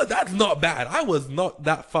 That's not bad. I was not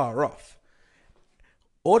that far off.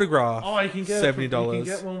 autograph. Oh, you can get $70. You can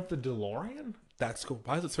get one with the DeLorean. That's cool.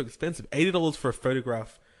 Why is it so expensive? $80 for a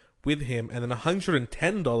photograph with him, and then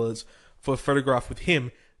 $110 for a photograph with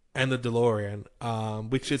him and the DeLorean,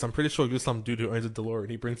 which is, I'm pretty sure, just some dude who owns a DeLorean.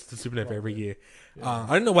 He brings it to Supanova every year. Yeah.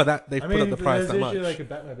 I don't know why they put up the price that much. There's usually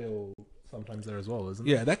like a Batmobile sometimes there as well, isn't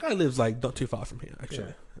it? Yeah, that guy lives like not too far from here,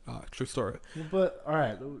 actually. Yeah. True story. But all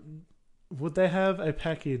right, would they have a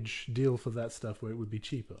package deal for that stuff where it would be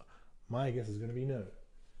cheaper? My guess is going to be no.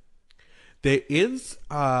 There is,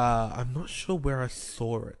 I'm not sure where I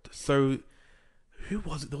saw it. So, who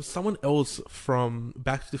was it? There was someone else from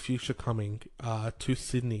Back to the Future coming to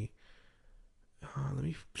Sydney. Let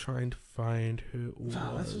me try and find who it was.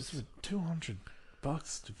 That's just for $200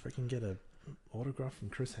 to freaking get a autograph from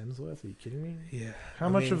Chris Hemsworth. Are you kidding me? Yeah. How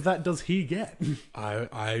much of that does he get?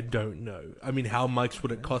 I don't know. I mean, how much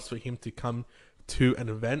would it cost for him to come to an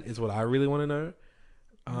event is what I really want to know.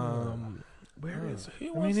 Where is he?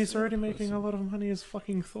 I mean, he's already making a lot of money as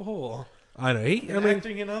fucking Thor. I know.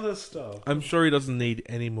 Acting in other stuff. I'm sure he doesn't need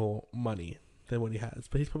any more money than what he has.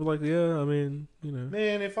 But he's probably like, yeah, I mean, you know.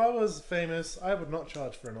 Man, if I was famous, I would not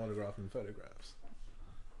charge for an autograph and photographs.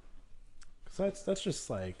 Because that's just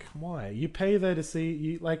like, why? You pay there to see,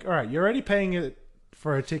 you like, alright, you're already paying it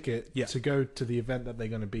for a ticket to go to the event that they're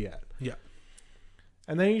going to be at. Yeah.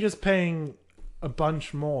 And then you're just paying a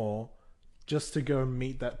bunch more just to go and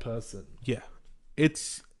meet that person. Yeah.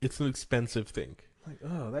 It's an expensive thing. Like,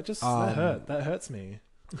 oh, that hurts me.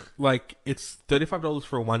 Like, it's $35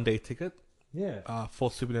 for a 1-day ticket. Yeah.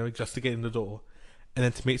 For Supanova just to get in the door. And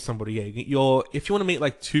then to meet somebody, if you want to meet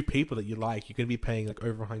like two people that you like, you're going to be paying like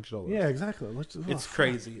over $100. Yeah, exactly. It's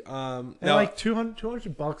crazy. And like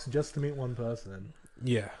 $200 just to meet one person.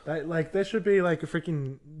 Yeah. Like, there should be like a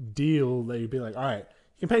freaking deal that you'd be like, all right,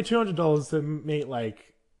 you can pay $200 to meet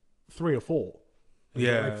like 3 or 4.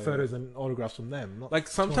 Yeah, like photos and autographs from them. Like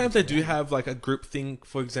sometimes they do have like a group thing.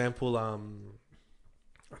 For example, I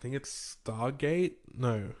think it's Stargate.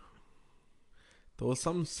 No, there was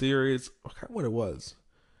some series. I can't remember what it was.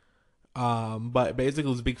 But basically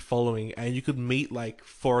it was a big following, and you could meet like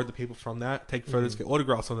 4 of the people from that, take photos, get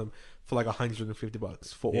autographs on them for like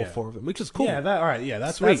 $150 for all 4 of them, which is cool. Yeah,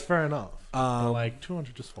 that's fair enough. Like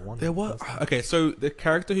 $200 just for one. There was so the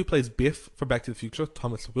character who plays Biff for Back to the Future,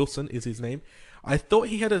 Thomas Wilson is his name. I thought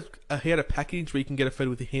he had a package where you can get a photo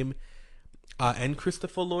with him and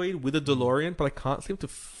Christopher Lloyd with a DeLorean, but I can't seem to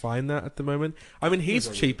find that at the moment. I mean, he's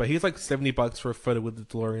cheaper. He's like $70 for a photo with the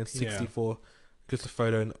DeLorean, $60 for just a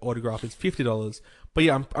photo and autograph is $50. But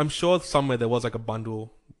yeah, I'm sure somewhere there was like a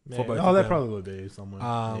bundle for both. Oh, there probably would be somewhere.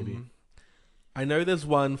 Maybe. I know there's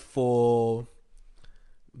one for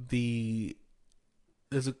there's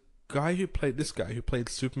a guy who played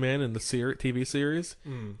Superman in the TV series.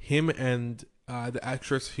 Him and the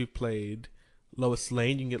actress who played Lois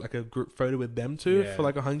Lane, you can get like a group photo with them too for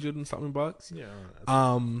like $100 and something bucks. Yeah.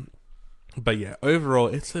 But yeah, overall,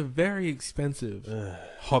 it's a very expensive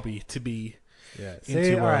hobby to be. Yeah.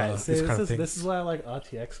 Into, this is why I like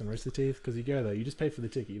RTX and Rooster Teeth, because you go there, you just pay for the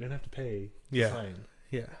ticket, you don't have to pay. Yeah.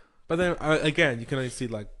 But then again, you can only see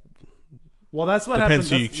like. Well, that's what depends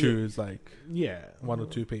happened. Who you choose, like 1 or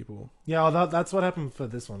 2 people. Yeah, well, that's what happened for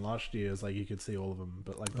this one last year. Is like you could see all of them,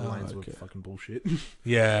 but like the lines were fucking bullshit.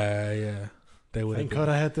 Yeah. They would. Thank God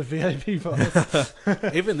I had the VIP pass.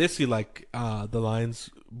 Even this year, like the lines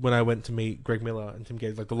when I went to meet Greg Miller and Tim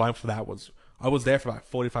Gates, like the line for that was I was there for like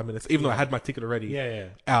 45 minutes, even though I had my ticket already. Yeah.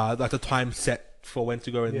 Like the time set for when to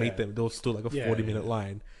go and meet them, there was still like a 40-minute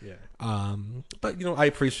line. Yeah. But you know, I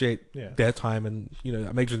appreciate their time, and you know,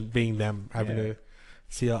 imagine being them having to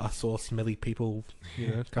see us all smelly people. You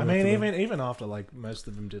know, I mean, even after like most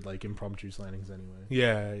of them did like impromptu signings anyway.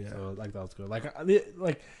 Yeah. So like that was good.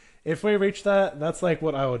 Like if we reach that, that's like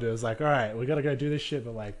what I would do. Is like, all right, we gotta go do this shit,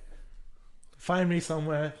 but like, find me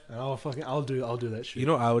somewhere, and I'll do that shit. You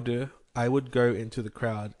know what I would do? I would go into the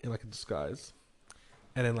crowd in like a disguise,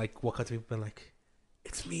 and then like walk up to people and like,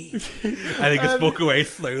 it's me, and then just walk away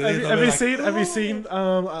slowly. Have you seen?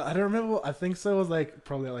 I don't remember. I think so. It was like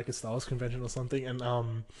probably like a Star Wars convention or something, and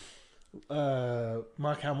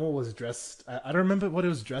Mark Hamill was dressed. I don't remember what it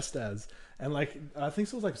was dressed as, and like I think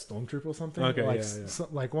so it was like a stormtrooper or something. Okay, like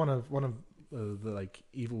like one of the like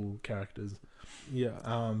evil characters.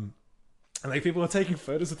 Yeah. And like people were taking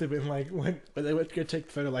photos with him, and like when they went to go take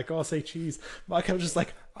the photo, like, oh, say cheese. Mark Hamill was just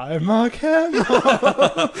like, I'm Mark Hamill.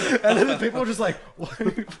 And then the people were just like, why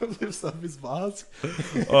did he lifts up his mask?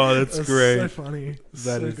 Oh, that's great. So funny.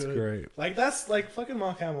 That is great. Like that's like fucking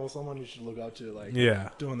Mark Hamill, someone you should look up to. Like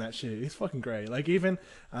doing that shit. He's fucking great. Like even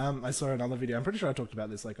I saw another video. I'm pretty sure I talked about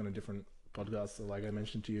this like on a different podcast, so like I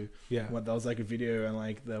mentioned to you, what there was like a video and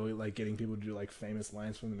like they were like getting people to do like famous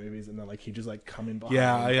lines from the movies, and then like he just like come in behind.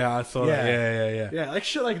 I saw that. Yeah, like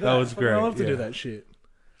shit like that. That was great. I love to do that shit.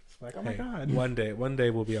 It's like, oh my god. One day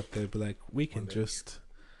we'll be up there, but like we can just,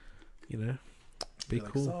 be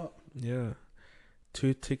cool. Like, yeah.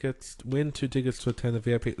 2 tickets, win 2 tickets to attend the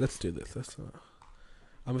VIP. Let's do this.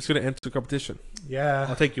 I'm just gonna enter the competition. Yeah,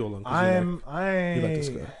 I'll take you along. You like this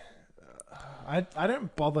guy. I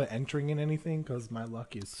don't bother entering in anything because my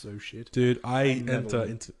luck is so shit. Dude, I enter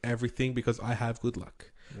into everything because I have good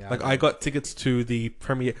luck. Yeah, like I got tickets to the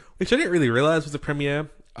premiere, which I didn't really realize was a premiere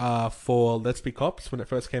for Let's Be Cops when it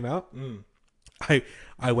first came out.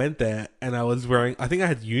 I went there and I was wearing, I think I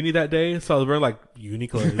had uni that day, so I was wearing like uni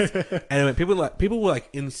clothes. And when people were like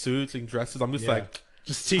in suits and dresses, I'm just like,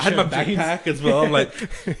 just t-shirt, I had my backpack as well. I'm like,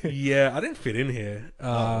 I didn't fit in here.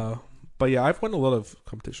 But yeah, I've won a lot of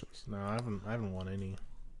competitions. No, I haven't won any.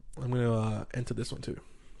 I'm gonna enter this one too.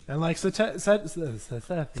 And like Sagittarius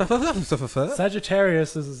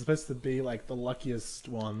is supposed to be like the luckiest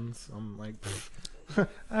ones. I'm like, I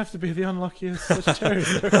have to be the unluckiest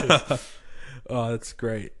Sagittarius. Oh, that's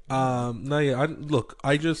great. What the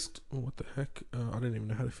heck? I don't even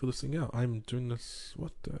know how to fill this thing out. I'm doing this.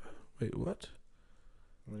 What? What?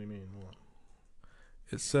 What do you mean? What?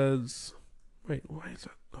 It says. Wait, why is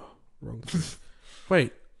that? Oh, wrong.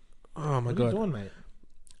 Wait. Oh my god. What are you doing, mate?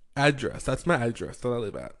 Address. That's my address that I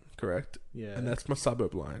live at. Correct. Yeah. And that's my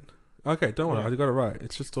suburb line. Okay, don't worry. I got it right.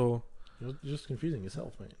 It's just all. You're just confusing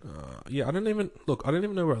yourself, mate. Yeah, I don't even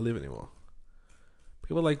know where I live anymore.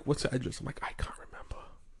 People are like, what's your address? I'm like, I can't remember.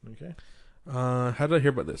 Okay. How did I hear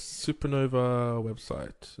about this? Supanova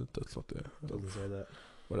website. That's not there. Doesn't say that.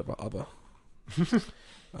 Whatever, other.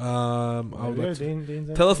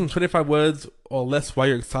 Tell us in 25 words or less why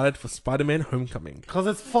you're excited for Spider-Man Homecoming. Because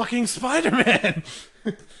it's fucking Spider-Man!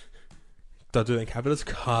 Do they have it as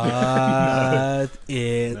cut?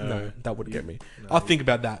 No, that wouldn't get me. No. I'll think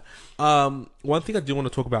about that. One thing I do want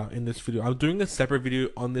to talk about in this video, I'm doing a separate video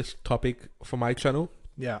on this topic for my channel.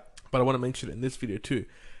 Yeah. But I want to mention it in this video too.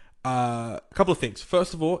 A couple of things.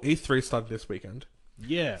 First of all, E3 started this weekend.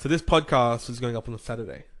 Yeah. So this podcast is going up on a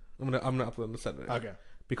Saturday. I'm gonna upload on a Saturday. Okay.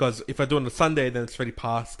 Because if I do it on a Sunday, then it's already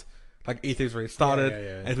past. Like E3's already started.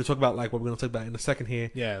 Yeah. And if we talk about like what we're gonna talk about in a second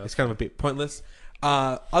here, it's kind of a bit pointless.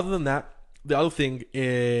 Other than that, the other thing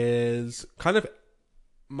is kind of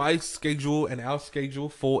my schedule and our schedule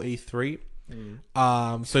for E3.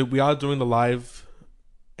 So we are doing the live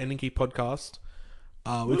AnyKey Podcast,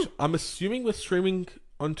 which I'm assuming we're streaming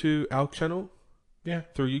onto our channel. Yeah.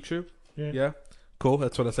 Through YouTube. Yeah. Cool.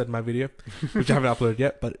 That's what I said in my video, which I haven't uploaded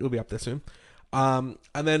yet, but it'll be up there soon. And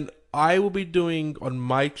then I will be doing on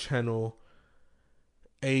my channel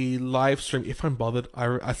a live stream if I'm bothered.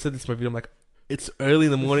 I said this in my video. I'm like, it's early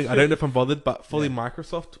in the morning. I don't know if I'm bothered, but for the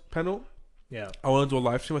Microsoft panel, I want to do a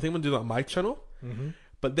live stream. I think I'm going to do that on my channel. Mm-hmm.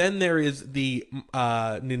 But then there is the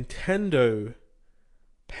Nintendo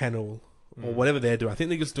panel or whatever they're doing. I think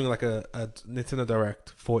they're just doing like a Nintendo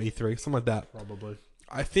Direct for E3, something like that. Probably.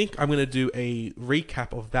 I think I'm going to do a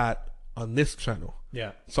recap of that on this channel.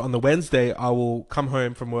 Yeah. So on the Wednesday, I will come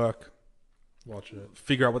home from work, watch it,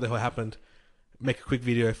 figure out what the hell happened, make a quick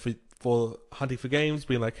video for Hunting for Games,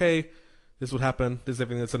 being like, hey, this is what happened. This is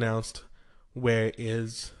everything that's announced. Where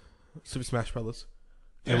is Super Smash Brothers?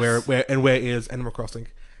 And where is Animal Crossing?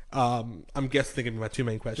 I'm guessing thinking my two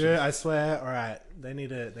main questions. Yeah, I swear. All right, they need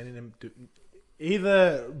to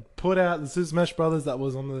either put out the Super Smash Brothers that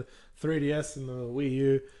was on the 3DS and the Wii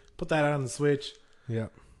U, put that out on the Switch. Yeah.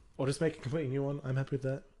 Or just make a completely new one. I'm happy with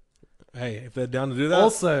that. Hey, if they're down to do that.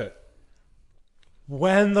 Also,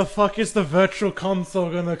 when the fuck is the Virtual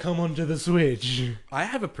Console gonna come onto the Switch? I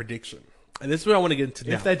have a prediction. And this is what I want to get into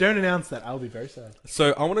now. If they don't announce that, I'll be very sad.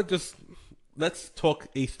 So I want to just... Let's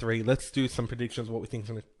talk E3. Let's do some predictions of what we think is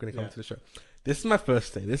going to come to the show. This is my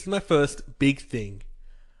first thing. This is my first big thing.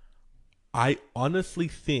 I honestly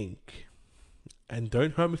think, and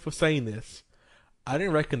don't hurt me for saying this, I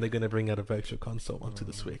don't reckon they're going to bring out a virtual console onto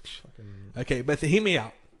the Switch. Okay, but hear me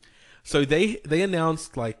out. So they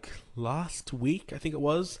announced like last week, I think it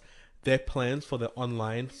was, their plans for the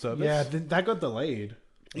online service. Yeah, that got delayed.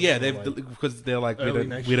 Yeah, because they're like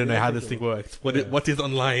we don't know how this thing works. What is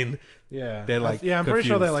online? Yeah, they're like I'm pretty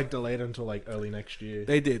sure they like delayed until like early next year.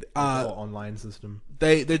 They did. Online system.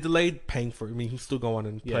 They delayed paying for it. I mean, you can still go on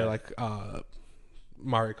and play like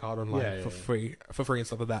Mario Kart online for free and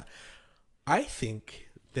stuff like that. I think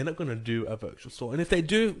they're not going to do a virtual store, and if they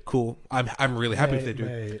do, cool. I'm really happy if they do.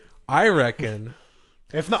 Mate. I reckon.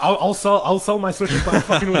 If not, I'll sell my Switch and buy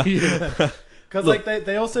fucking Wii U. Because like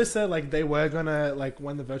they also said like they were gonna like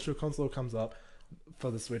when the virtual console comes up,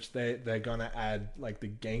 for the Switch, they're gonna add like the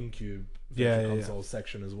GameCube Virtual Console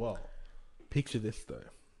section as well. Picture this though: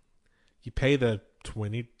 you pay the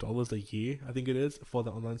 $20 a year, I think it is, for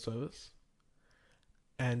the online service,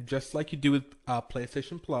 and just like you do with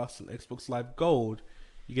PlayStation Plus and Xbox Live Gold,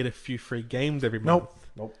 you get a few free games every month.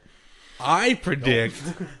 Nope. I predict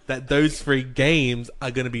that those free games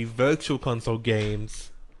are going to be Virtual Console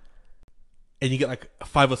games, and you get like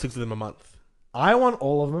 5 or 6 of them a month. I want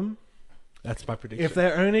all of them. That's my prediction. If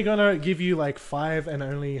they're only going to give you like 5 and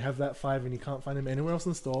only have that 5 and you can't find them anywhere else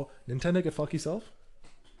in the store, Nintendo can fuck yourself.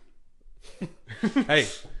 Hey.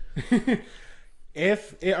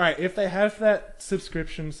 If they have that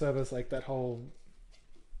subscription service, like that whole...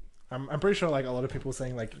 I'm pretty sure like a lot of people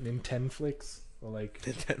saying like Nintendflix. Or like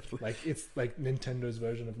it's like Nintendo's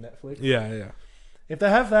version of Netflix. Yeah. If they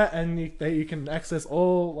have that and you can access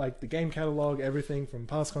all like the game catalog, everything from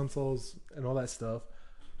past consoles and all that stuff,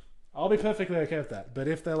 I'll be perfectly okay with that. But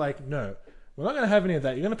if they're like, no, we're not going to have any of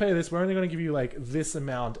that. You're going to pay this. We're only going to give you like this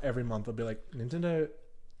amount every month. I'll be like, Nintendo,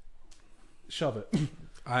 shove it.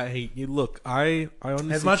 I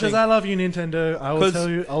honestly, as much as I love you, Nintendo, I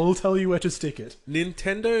will tell you where to stick it.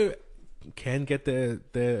 Nintendo can get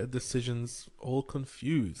their decisions all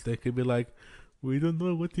confused. They could be like, we don't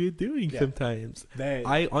know what you're doing sometimes. They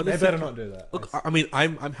better not do that. Look, I mean,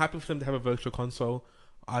 I'm happy for them to have a virtual console.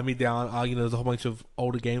 There's a whole bunch of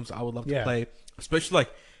older games I would love to play, especially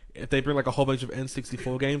like if they bring like a whole bunch of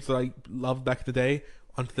N64 games that I loved back in the day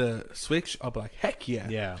onto the Switch. I'll be like, heck yeah.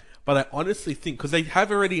 Yeah. But I honestly think, because they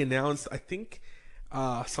have already announced, I think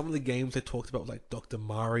some of the games they talked about, like Dr.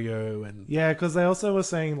 Mario and... Yeah, because they also were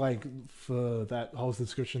saying, like, for that whole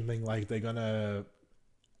subscription thing, like, they're going to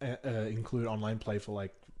include online play for,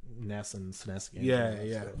 like, NES and SNES games.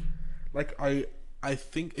 Yeah. Like, I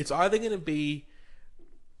think it's either going to be...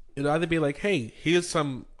 It'll either be like, hey, here's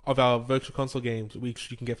some of our virtual console games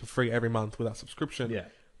which you can get for free every month without subscription. Yeah.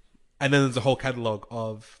 And then there's a whole catalog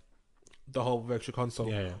of the whole virtual console.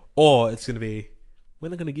 Yeah. Or it's going to be, we're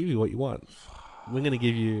not going to give you what you want. We're going to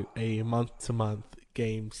give you a month-to-month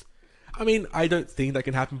games. I mean, I don't think that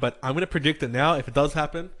can happen, but I'm going to predict it now. If it does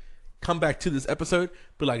happen, come back to this episode,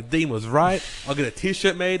 be like, Dean was right. I'll get a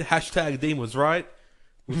t-shirt made. # Dean was right.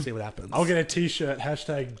 We'll see what happens. I'll get a t-shirt.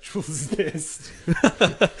 # Jules pissed.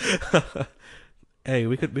 Hey,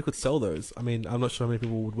 we could sell those. I mean, I'm not sure how many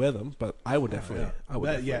people would wear them, but I would definitely. Yeah. I would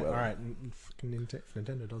definitely wear all right.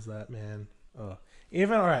 Nintendo does that, man. Oh.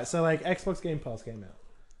 Even all right. So like, Xbox Game Pass came out.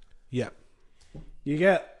 Yeah. You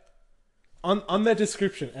get on their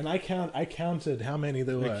description, and I counted how many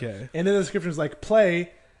there were. Okay. In the description is like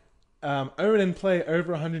own and play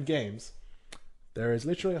over 100 games. There is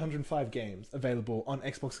literally 105 games available on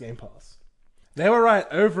Xbox Game Pass. They were right,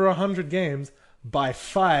 over 100 games by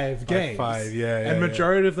 5 games. 5, yeah. And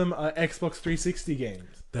majority of them are Xbox 360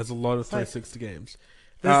 games. There's a lot of 360 games.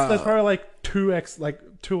 There's probably like 2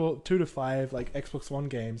 to 5 like Xbox One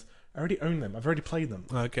games. I already own them. I've already played them.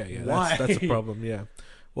 Okay, yeah, Why? that's a problem. Yeah.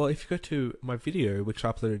 Well, if you go to my video, which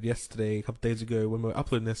I uploaded yesterday, a couple of days ago, when we were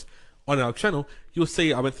uploading this on our channel, you'll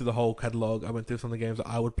see I went through the whole catalog. I went through some of the games that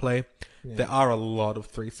I would play. Yeah. There are a lot of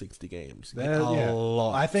 360 games. A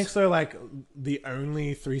lot. I think so. Like, the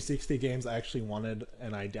only 360 games I actually wanted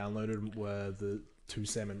and I downloaded were the 2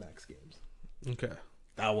 Sam and Max games. Okay.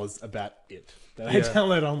 That was about it. That I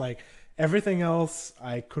downloaded on, like, everything else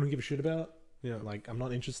I couldn't give a shit about. Yeah. Like, I'm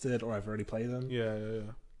not interested, or I've already played them.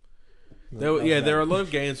 Yeah. There are a lot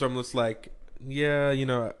of games where I'm just like, yeah, you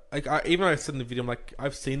know, like even I said in the video, I'm like,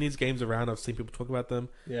 I've seen these games around. I've seen people talk about them.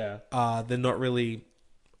 Yeah. They're not really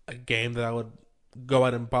a game that I would go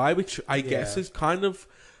out and buy, which I guess is kind of,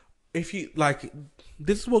 if you like,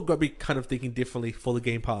 this is what got me kind of thinking differently for the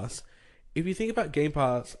Game Pass. If you think about Game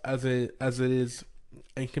Pass as it is,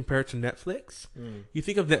 and compare it to Netflix, you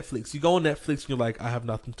think of Netflix. You go on Netflix and you're like, I have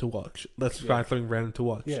nothing to watch. Let's find something random to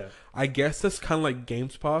watch. Yeah. I guess that's kind of like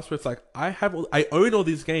Games Pass, where it's like, I own all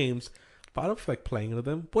these games, but I don't feel like playing any of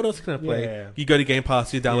them. What else can I play? Yeah. You go to Game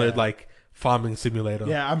Pass, you download like Farming Simulator.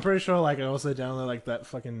 Yeah, I'm pretty sure like I also downloaded like that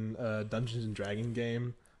fucking Dungeons and Dragons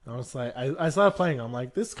game. I was like, I started playing. I'm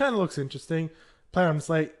like, this kind of looks interesting. I'm just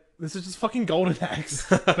like, this is just fucking Golden Axe,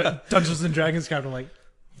 but Dungeons and Dragons kind of like,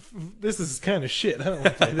 this is kind of shit. I don't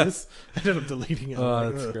want to play this. I ended up deleting it.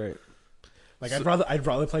 Oh, that's great. Like, I'd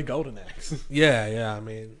rather play Golden Axe. Yeah. I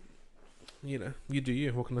mean, you know, you do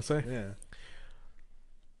you. What can I say? Yeah.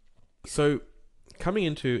 So, coming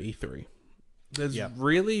into E3, there's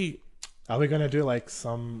really... Are we going to do, like,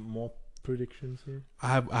 some more predictions here?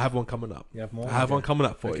 I have one coming up. You have more? I have one coming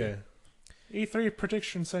up for you. E3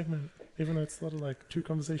 prediction segment. Even though it's like 2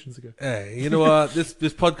 conversations ago. Hey, you know what? This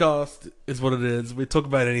podcast is what it is. We talk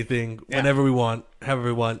about anything whenever we want, however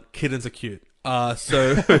we want. Kittens are cute.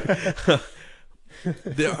 So the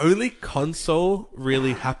only console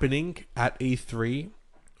really happening at E3,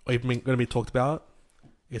 or even going to be talked about,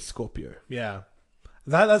 is Scorpio. Yeah,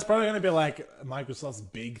 that's probably going to be like Microsoft's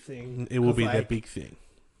big thing. It will be their big thing.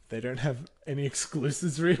 They don't have any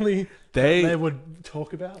exclusives really. They would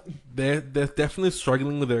talk about. They're definitely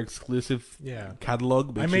struggling with their exclusive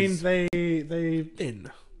catalog. I mean, they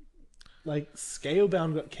like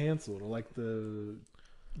Scalebound got cancelled, or like the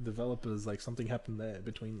developers, like something happened there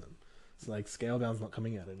between them. So like Scalebound's not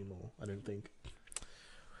coming out anymore. I don't think.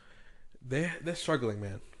 They're struggling,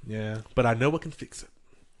 man. Yeah, but I know what can fix it.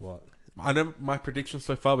 What? I know my prediction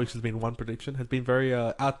so far, which has been one prediction, has been very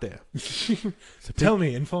out there. So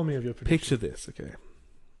inform me of your prediction. Picture this, okay?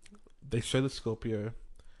 They show the Scorpio.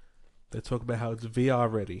 They talk about how it's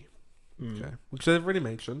VR ready, okay? Which they've already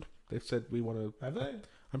mentioned. They've said we want to. Have they?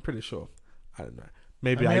 I'm pretty sure. I don't know.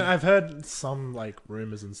 Maybe I've heard some like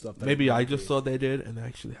rumors and stuff. Maybe I just thought they did, and they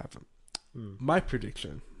actually haven't. My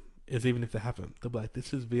prediction is, even if they haven't, they'll be like,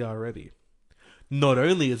 "This is VR ready." Not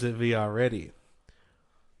only is it VR ready.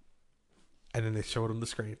 And then they show it on the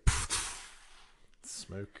screen.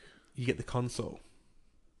 Smoke. You get the console.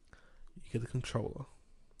 You get the controller.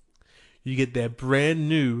 You get their brand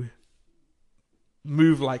new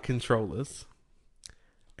Move-like controllers.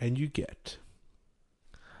 And you get...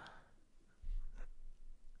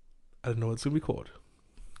 I don't know what it's going to be called.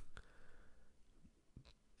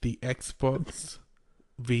 The Xbox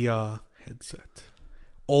VR headset.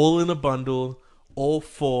 All in a bundle. All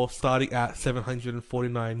 4 starting at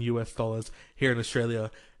 $749 here in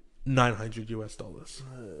Australia,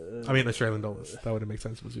 $900. I mean Australian dollars. That wouldn't make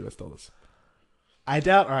sense if it was US dollars. I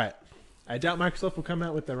doubt Microsoft will come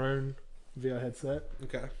out with their own VR headset.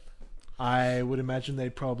 Okay. I would imagine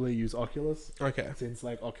they'd probably use Oculus. Okay. Since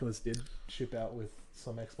like Oculus did ship out with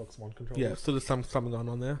some Xbox One controllers. Yeah, so there's something going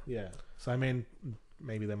on there. Yeah. So I mean,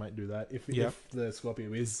 maybe they might do that if the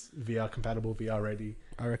Scorpio is VR compatible, VR ready.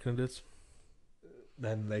 I reckon it is.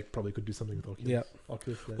 Then they probably could do something with Oculus. Yeah.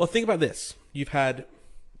 Oculus. Well, think about this. We had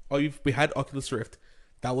Oculus Rift.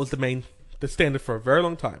 That was the standard for a very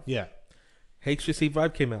long time. Yeah. HTC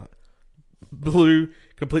Vive came out.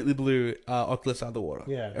 Completely blew Oculus out of the water.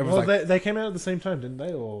 Yeah. Well, they came out at the same time, didn't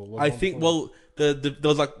they? Or I think. Well, there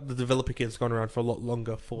was like the developer kits going around for a lot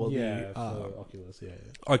longer for for Oculus. Yeah.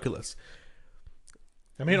 Oculus.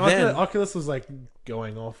 I mean, Oculus was like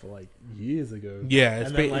going off like years ago. Yeah,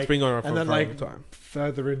 it's been going on for a very long time.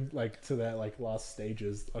 Further in like to that like last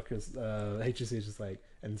stages, Oculus, HTC is just like,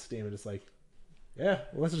 and Steam are just like, yeah,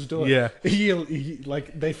 let's just do it. Yeah,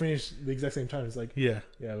 like they finished the exact same time. It's like, yeah,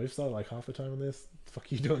 we've started like half the time on this. The fuck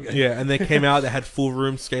are you doing? Yeah, and they came out. They had full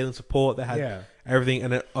room scaling support. They had everything,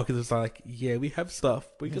 and then Oculus was like, yeah, we have stuff,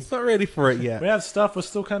 but we're just not ready for it yet. We have stuff. We're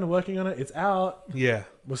still kind of working on it. It's out. Yeah,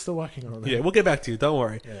 we're still working on it. Yeah, we'll get back to you. Don't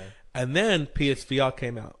worry. Yeah. And then PSVR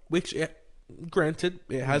came out, which, granted,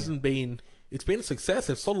 it hasn't been. It's been a success.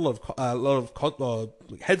 They've sold a lot of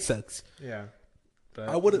headsets. Yeah, but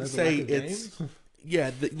I wouldn't say it's.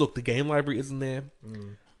 Yeah, look, the game library isn't there.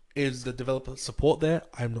 Is the developer support there?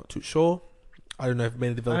 I'm not too sure. I don't know if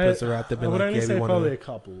many developers are out there. I would only say probably a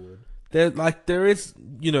couple would. There is,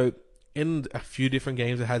 in a few different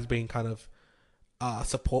games, there has been kind of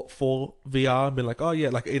support for VR. Been like, oh yeah,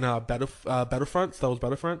 like in Battlefront, Star Wars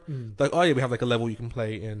Battlefront. Like, oh yeah, we have like a level you can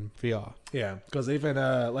play in VR. Yeah, because even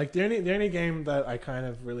like the only game that I kind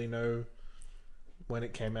of really know when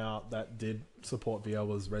it came out that did support VR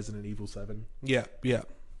was Resident Evil 7. Yeah.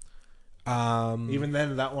 Even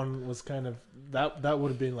then, that one was kind of that would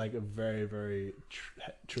have been like a very very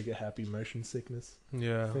trigger happy motion sickness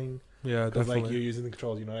thing. Yeah, because like you're using the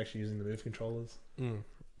controls, you're not actually using the move controllers,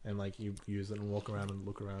 and like you use it and walk around and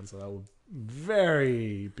look around. So that would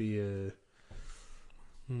be a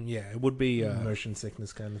it would be a motion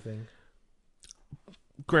sickness kind of thing.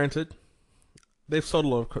 Granted, they've sold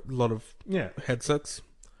a lot of headsets.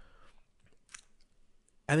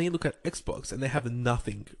 And then you look at Xbox, and they have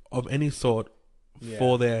nothing of any sort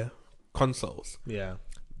for their consoles. Yeah,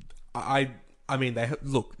 I mean, they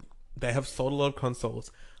have sold a lot of consoles.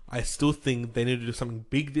 I still think they need to do something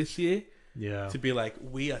big this year. Yeah, to be like,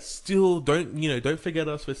 we are still don't forget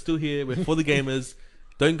us. We're still here. We're for the gamers.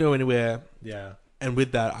 Don't go anywhere. Yeah, and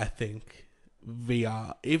with that, I think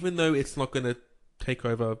VR, even though it's not going to take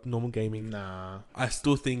over normal gaming, I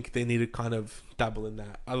still think they need to kind of dabble in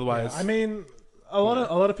that. Otherwise, I mean. A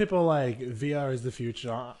lot of people are like VR is the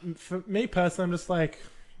future. For me personally, I'm just like,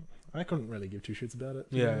 I couldn't really give two shits about it.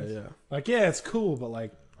 Yeah. Like, yeah, it's cool, but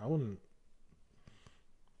like, I wouldn't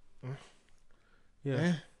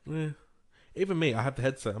Yeah. Even me, I have the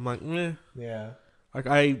headset. I'm like, Yeah. Like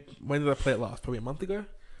when did I play it last? Probably a month ago.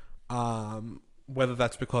 Whether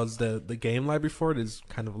that's because the game library for it is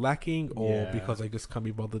kind of lacking, or because I just can't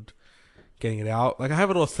be bothered getting it out. Like I have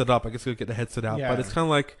it all set up. I guess I'll get the headset out, but it's kind of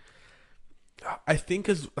like, I think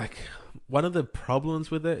is like one of the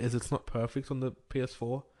problems with it is it's not perfect on the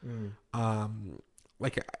PS4.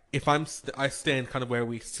 Like if I stand kind of where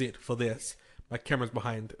we sit for this, my camera's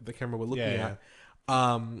behind the camera we're looking at.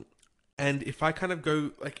 And if I kind of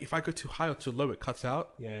go, like, if I go too high or too low, it cuts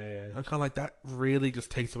out. I'm kind of like, that really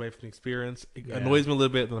just takes away from the experience. It annoys me a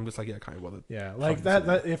little bit, and I'm just like, I can't bother. Yeah, like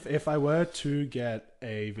that if I were to get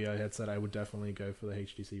a VR headset, I would definitely go for the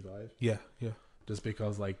HTC Vive. Yeah. Just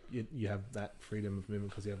because, like, you have that freedom of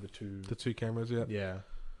movement because you have the two cameras,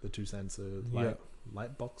 the two sensors,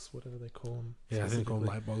 light box, whatever they call them. Yeah, I think they call them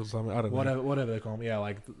light box or something. I don't know. Whatever they call them. Yeah,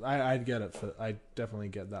 like, I'd get it I'd definitely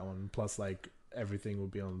get that one. Plus, like, everything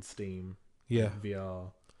would be on Steam. VR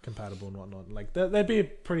compatible and whatnot. Like there'd be a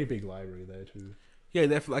pretty big library there too.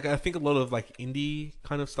 Yeah, like I think a lot of like indie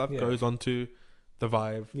kind of stuff goes onto the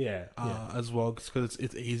Vive. As well, because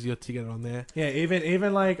it's easier to get it on there. Yeah,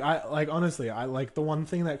 even like honestly, I like the one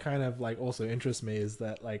thing that kind of like also interests me is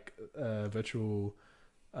that like virtual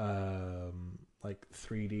like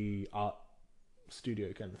 3D art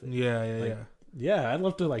studio kind of thing. Yeah, I'd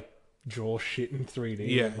love to like draw shit in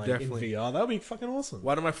 3D and, like, definitely in VR. That would be fucking awesome.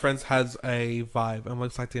 One of my friends has a Vive. I'm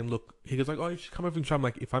like to him, look, he goes like, oh, you should come over and try. I'm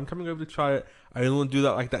like, if I'm coming over to try it, I only want to do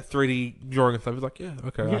that like that 3D drawing and stuff. He's like, yeah,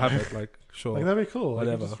 okay, I'll have it. Like, sure. Like, that'd be cool.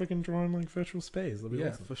 Whatever. Like, just freaking drawing like virtual space. That'd be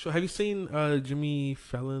awesome. For sure. Have you seen Jimmy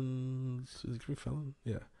Fallon's? Is it Jimmy Fallon?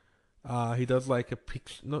 Yeah. He does like a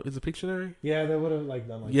picture. No, is it Pictionary? Yeah, they would have like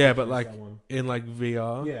done like. Yeah, but like in like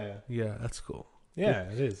VR. Yeah, that's cool. Yeah,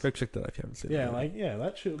 it is. Go check that out if you haven't seen it.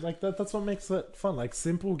 That should like that's what makes it fun. Like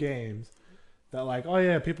simple games that like, oh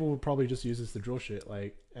yeah, people would probably just use this to draw shit.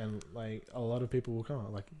 Like, and like a lot of people will come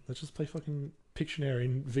out like, let's just play fucking Pictionary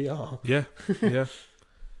in VR. Yeah.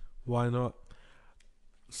 Why not?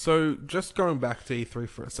 So just going back to E3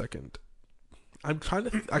 for a second, I'm trying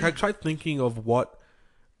to like I tried thinking of what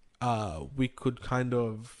could kind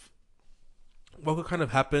of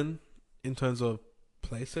happen in terms of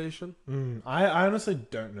PlayStation. I honestly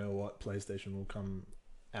don't know what PlayStation will come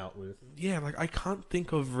out with. Yeah, like I can't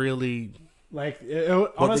think of really like it'll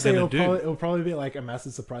probably be like a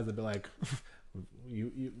massive surprise. They'll be like,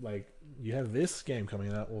 you have this game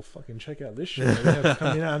coming out. Well, fucking check out this shit. It's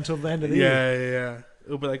coming out until the end of the year. Yeah.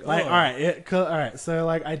 It'll be like, all right. So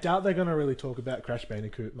like, I doubt they're gonna really talk about Crash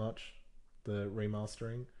Bandicoot much, the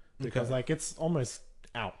remastering, because like it's almost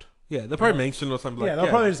out. Yeah, they'll probably mention or something. Yeah, they'll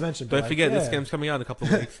probably just mention. Don't forget, this game's coming out in a couple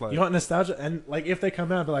of weeks. Like. You want nostalgia, and like if they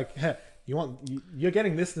come out, be like, hey, you're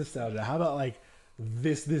getting this nostalgia. How about like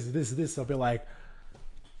this? I'll be like,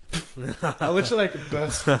 I literally like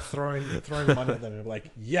burst throwing money at them and be like,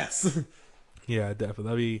 yes. Yeah,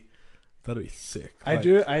 definitely. That'd be sick. I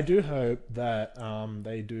do hope that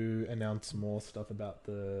they do announce more stuff about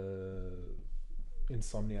the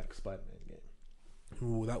Insomniac Spider-Man game.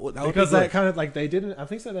 Ooh, that would because that kind of like they didn't. I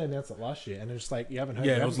think so. They announced it last year, and it's just like you haven't heard.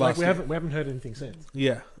 Yeah, it was last year. We haven't heard anything since.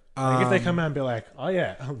 Yeah, like if they come out and be like, "Oh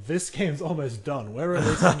yeah, this game's almost done. We're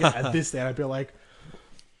releasing it at this date," I'd be like,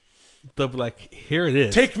 they'll be like, "Here it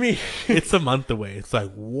is. Take me." It's a month away. It's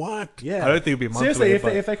like what? Yeah, I don't think it'd be a month. Seriously,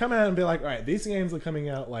 away, if they come out and be like, "All right, these games are coming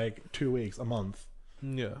out like 2 weeks, a month,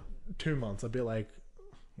 2 months," I'd be like,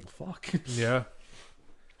 "Fuck." Yeah,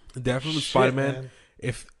 definitely Spider-Man.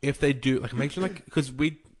 If they do like, imagine like because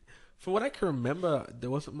from what I can remember, there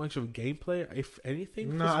wasn't much of gameplay, if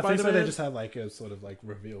anything. No, I think so. They just had like a sort of like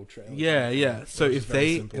reveal trailer. Yeah. So if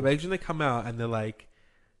they imagine they come out and they're like,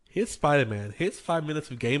 "Here's Spider-Man. Here's 5 minutes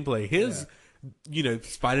of gameplay. Here's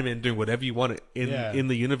Spider-Man doing whatever you want in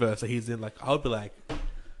the universe that he's in." Like, I would be like,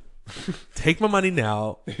 "Take my money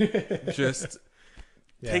now. Just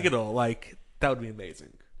take it all." Like that would be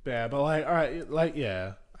amazing. Yeah, but like, all right, like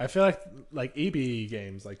I feel like EB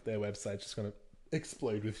Games, like their website's just gonna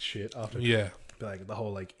explode with shit after like the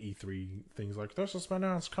whole like E3 things like this is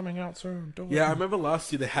announced coming out soon. I remember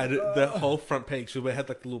last year they had the whole front page where they had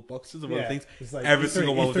like the little boxes of other things. Like every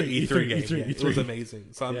single one was an E3 game. E3. It was amazing.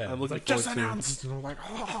 So I'm looking forward just announced. And I'm like,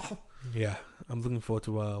 I'm looking forward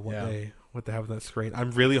to what they have on that screen. I'm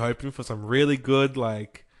really hoping for some really good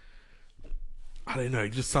like I don't know,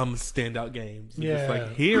 just some standout games. Just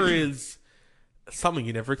like here is something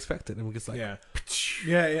you never expected, and we're just like, I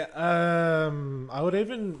would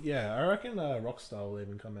even, I reckon Rockstar will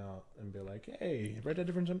even come out and be like, "Hey, Red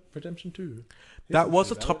Dead Redemption 2." That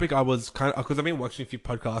was a topic I was kind of because I've been watching a few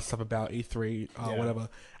podcasts stuff about E3, whatever,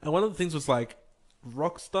 and one of the things was like,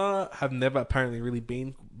 Rockstar have never apparently really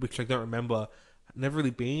been, which I don't remember, never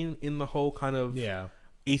really been in the whole kind of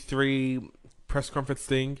E3 press conference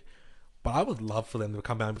thing. But I would love for them to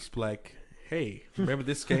come out and just be like, hey, remember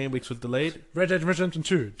this game which was delayed? Red Dead Redemption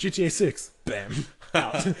 2, GTA 6, bam,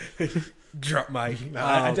 out. Drop mic.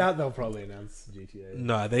 I doubt they'll probably announce GTA.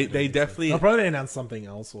 No, they definitely... They'll probably announce something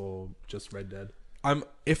else or just Red Dead.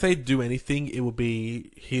 If they do anything, it will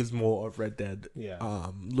be, here's more of Red Dead. Yeah.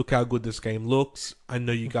 Look how good this game looks. I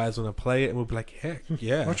know you guys want to play it. And we'll be like, heck,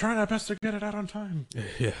 yeah. We're trying our best to get it out on time.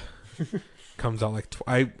 Yeah. Comes out like...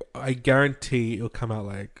 I guarantee it'll come out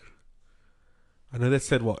like... I know they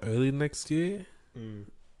said, early next year?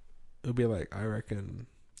 It'll be like, I reckon...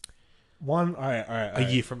 All right. A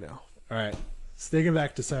year from now. All right. Sticking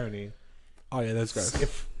back to Sony. Oh, yeah, those guys.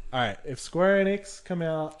 If Square Enix come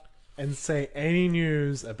out and say any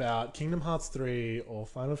news about Kingdom Hearts 3 or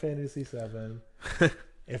Final Fantasy 7,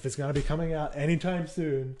 if it's going to be coming out anytime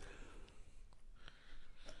soon...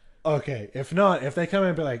 Okay, if not, if they come in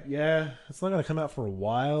and be like, yeah, it's not going to come out for a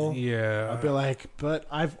while. Yeah. I'll be like, but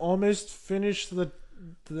I've almost finished the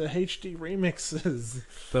HD remixes.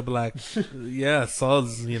 They'll be like, yeah,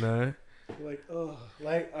 sods, you know.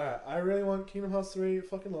 Like, I really want Kingdom Hearts 3.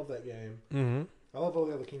 Fucking love that game. Mm-hmm. I love all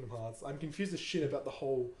the other Kingdom Hearts. I'm confused as shit about the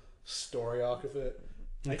whole story arc of it.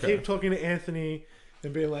 Okay. I keep talking to Anthony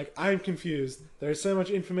and being like, I'm confused. There's so much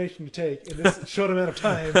information to take in this short amount of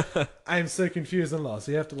time. I'm so confused and lost.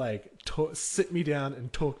 So you have to sit me down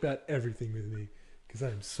and talk about everything with me because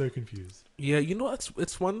I'm so confused. Yeah, you know,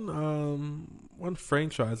 it's one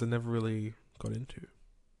franchise I never really got into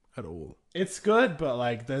at all. It's good, but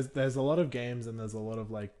like there's a lot of games and there's a lot of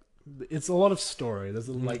like it's a lot of story. There's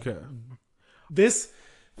like this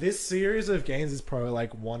series of games is probably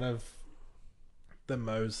like one of the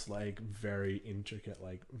most like very intricate,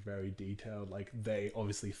 like very detailed, like they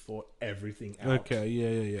obviously thought everything out. Okay,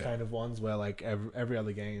 yeah. Kind of ones where like every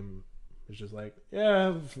other game is just like,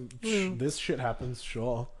 this shit happens,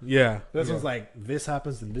 sure. Yeah. This one's like this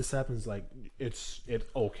happens and this happens, like it's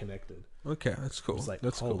all connected. Okay, that's cool. It's like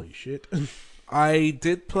that's holy cool. shit. I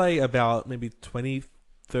did play about maybe 20,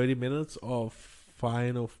 30 minutes of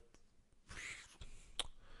Final.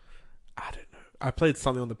 I don't know. I played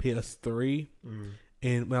something on the PS3,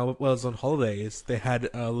 and when I was on holidays, they had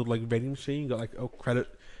a little like vending machine. You got like credit,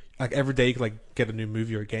 like every day you could like get a new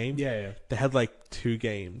movie or a game. Yeah. They had like 2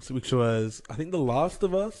 games, which was I think The Last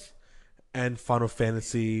of Us and Final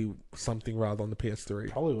Fantasy something rather on the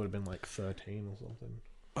PS3. Probably would have been like 13 or something.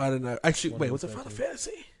 I don't know. Actually, wait, was it Final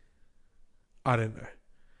Fantasy? I don't know.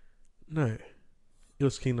 No, it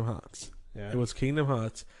was Kingdom Hearts. Yeah, it was Kingdom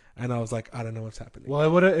Hearts. And I was like, I don't know what's happening.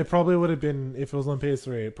 Well, it probably would have been, if it was on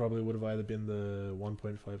PS3, it probably would have either been the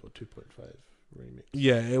 1.5 or 2.5 remix.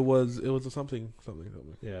 Yeah, it was a something.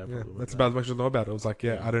 Yeah, that's about as much as I know about it. I was like,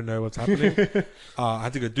 I don't know what's happening. I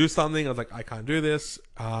had to go do something. I was like, I can't do this.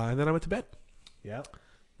 And then I went to bed. Yeah.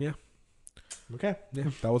 Okay. Yeah,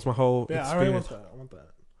 that was my whole experience. I really want that. I want that.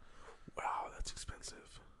 Wow, that's expensive.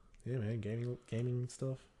 Yeah, man, gaming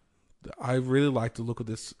stuff. I really like the look of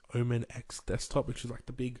this Omen X desktop, which is like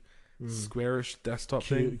the big squarish desktop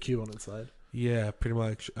thing. Q on its side. Yeah, pretty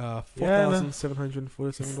much.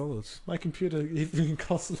 $4,747. My computer even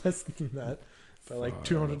costs less than that, by like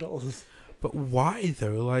 $200. But why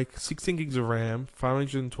though? Like 16 gigs of RAM,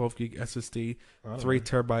 512 gig SSD, 3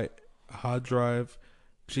 terabyte hard drive,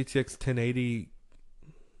 GTX 1080.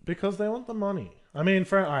 Because they want the money. I mean,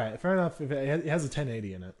 fair enough. If it has a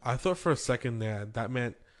 1080 in it. I thought for a second there that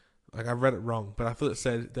meant, like I read it wrong, but I thought it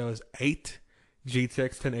said there was 8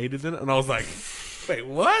 GTX 1080s in it, and I was like, wait,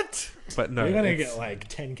 what? But no, you're gonna get like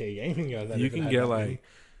 10K gaming out of that. You can get like.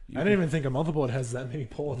 I don't even think a motherboard has that many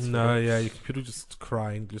ports. No, yeah, your computer just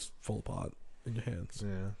cry and just fall apart in your hands.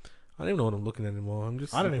 Yeah, I don't even know what I'm looking at anymore. I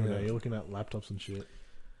don't even know. You're looking at laptops and shit.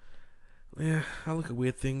 Yeah, I look at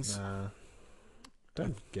weird things. Nah.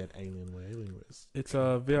 Don't get Alienware. It's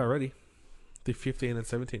VR ready. The 15 and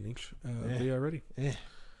 17 inch VR ready. Yeah.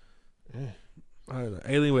 I don't know.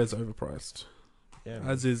 Alienware's overpriced. Yeah.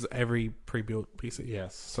 As is every pre-built PC.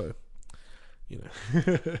 Yes. So, you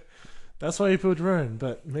know. That's why you build your own,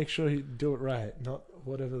 but make sure you do it right, not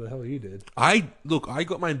whatever the hell you did. I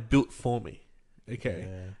got mine built for me. Okay.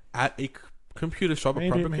 Yeah. At a computer shop, a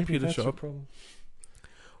proper computer shop.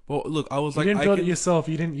 Well, look, I was you didn't build it yourself.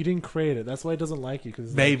 You didn't create it. That's why it doesn't like you.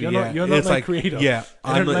 Because maybe you're not my creator. Yeah,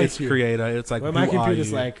 I'm not its creator. It's like, well, my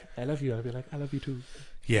computer's like, I love you. I'll be like, I love you too.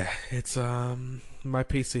 Yeah, it's my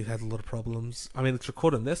PC had a lot of problems. I mean, it's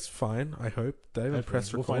recording this fine. I hope they haven't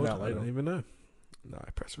pressed record. We'll find out later. I don't even know. No,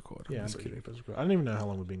 I press record. Yeah, I'm just kidding. I don't even know how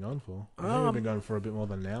long we've been going for. I think we've been going for a bit more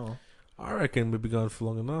than an hour. I reckon we've been going for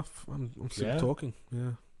long enough. I'm sick of talking.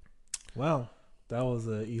 Yeah. Wow, that was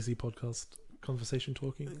an easy podcast conversation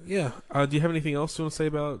talking. Yeah. Do you have anything else you want to say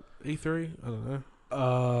about E3? I don't know.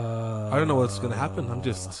 I don't know what's going to happen. I'm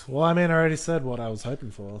just... Well, I mean, I already said what I was hoping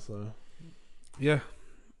for, so... Yeah.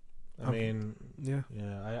 I mean... Yeah.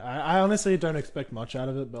 I honestly don't expect much out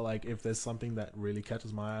of it, but, like, if there's something that really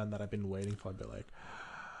catches my eye and that I've been waiting for, I'd be like,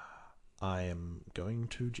 I am going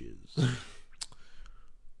to jizz.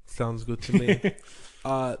 Sounds good to me.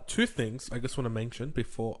 Two things I just want to mention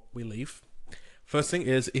before we leave. First thing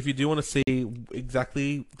is, if you do want to see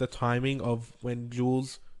exactly the timing of when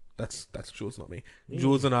Jules... That's Jules, not me.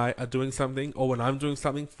 Jules and I are doing something, or when I'm doing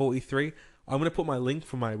something for E3, I'm going to put my link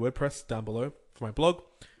for my WordPress down below for my blog.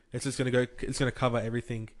 It's just going to go. It's going to cover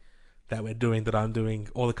everything that we're doing, that I'm doing,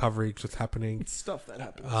 all the coverage that's happening. Stuff that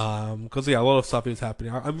happens. Because a lot of stuff is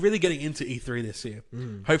happening. I'm really getting into E3 this year.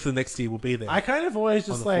 Hopefully next year we'll be there. I kind of always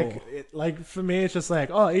just like for me, it's just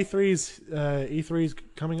like, oh, E3's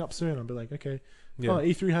coming up soon. I'll be like, okay, oh,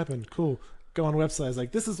 E3 happened, cool. Go on websites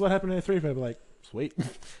like, this is what happened at E3. I'll be like, sweet.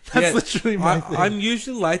 That's literally my thing. I'm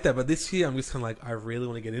usually like that, but this year I'm just kind of like, I really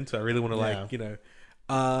want to get into it. I really want to like, you know.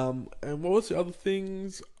 And what was the other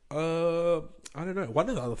things? I don't know. One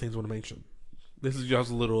of the other things I want to mention. This is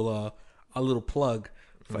just a little plug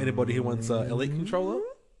for anybody who wants an Elite controller.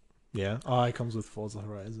 Yeah. Oh, it comes with Forza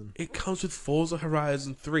Horizon. It comes with Forza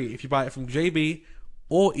Horizon 3. If you buy it from JB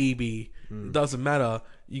or EB, it doesn't matter.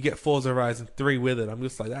 You get Forza Horizon 3 with it. I'm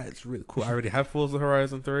just like, that's really cool. I already have Forza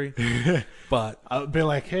Horizon 3. But I'll be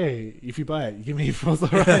like, hey, if you buy it, you give me Forza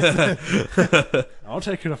Horizon. I'll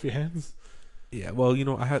take it off your hands. Yeah, well, you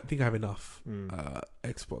know, I think I have enough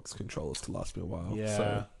Xbox controllers to last me a while. Yeah,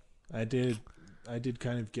 so. I did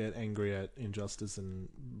kind of get angry at Injustice and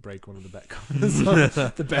break one of the back covers,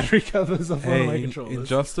 the battery covers of one of my controllers.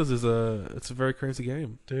 Injustice is a very crazy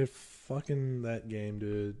game. Dude, fucking that game,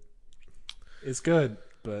 dude. It's good,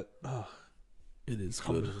 but it is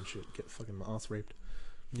good. And shit, get fucking my ass raped.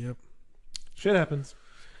 Yep. Shit happens.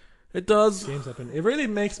 It does. Games happen. It really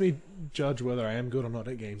makes me judge whether I am good or not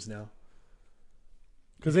at games now.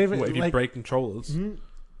 Because even if you break controllers.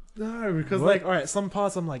 No, because like, all right, some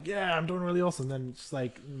parts I'm like, yeah, I'm doing really awesome. Then just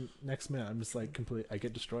like next minute, I'm just like I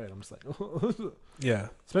get destroyed. I'm just like, yeah.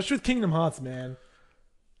 Especially with Kingdom Hearts, man.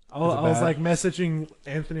 I was like messaging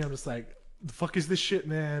Anthony. I'm just like, the fuck is this shit,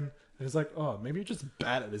 man? And he's like, oh, maybe you're just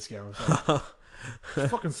bad at this game. I was like,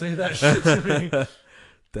 fucking say that shit to me.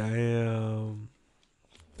 Damn.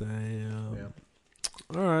 Yeah.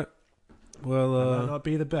 All right. Well, I might not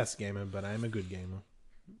be the best gamer, but I am a good gamer.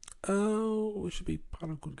 Oh, we should be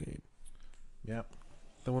part of a good game. Yep.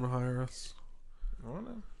 They want to hire us. I don't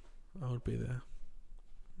know. I would be there.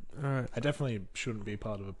 All right. I definitely shouldn't be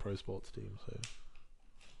part of a pro sports team, so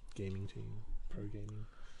gaming team, pro gaming.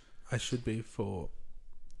 I should be for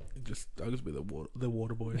I'll just be the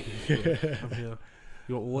water boy. I'm here.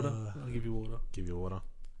 You want water? I'll give you water. Give you water.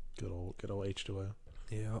 Good old H2O.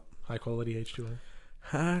 Yeah. High quality H2O.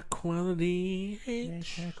 High quality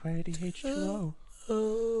H2O.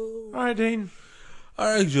 All right, Dean.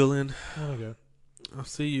 All right, Julian. I want to go. I'll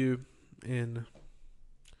see you in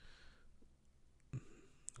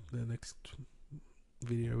the next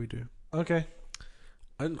video we do. Okay.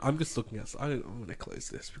 I'm just looking at... I'm going to close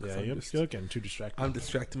this because you're getting too distracted. I'm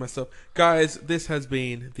distracting myself. Guys, this has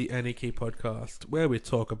been the AnyKey Podcast, where we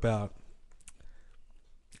talk about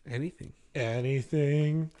anything.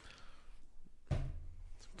 Anything.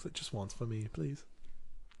 Just once for me, please.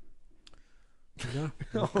 No,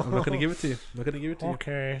 I'm not going to give it to you.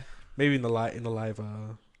 Okay. Maybe in the live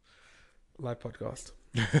podcast.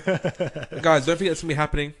 Guys, don't forget it's going to be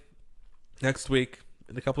happening next week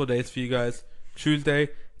in a couple of days for you guys. Tuesday,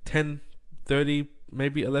 10:30,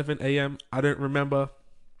 maybe 11 a.m. I don't remember.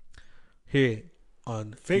 Here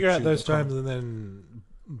on figure out those times and then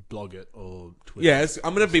blog it or Twitter. Yeah,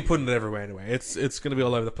 I'm gonna be putting it everywhere anyway. It's gonna be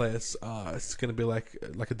all over the place. It's gonna be like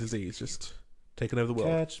a disease just taking over the world.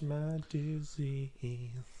 Catch my disease.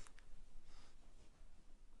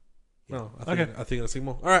 No, I think I'll see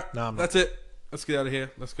more. All right, that's it. Let's get out of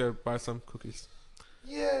here. Let's go buy some cookies.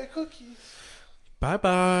 Yeah, cookies. Bye.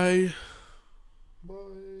 Bye.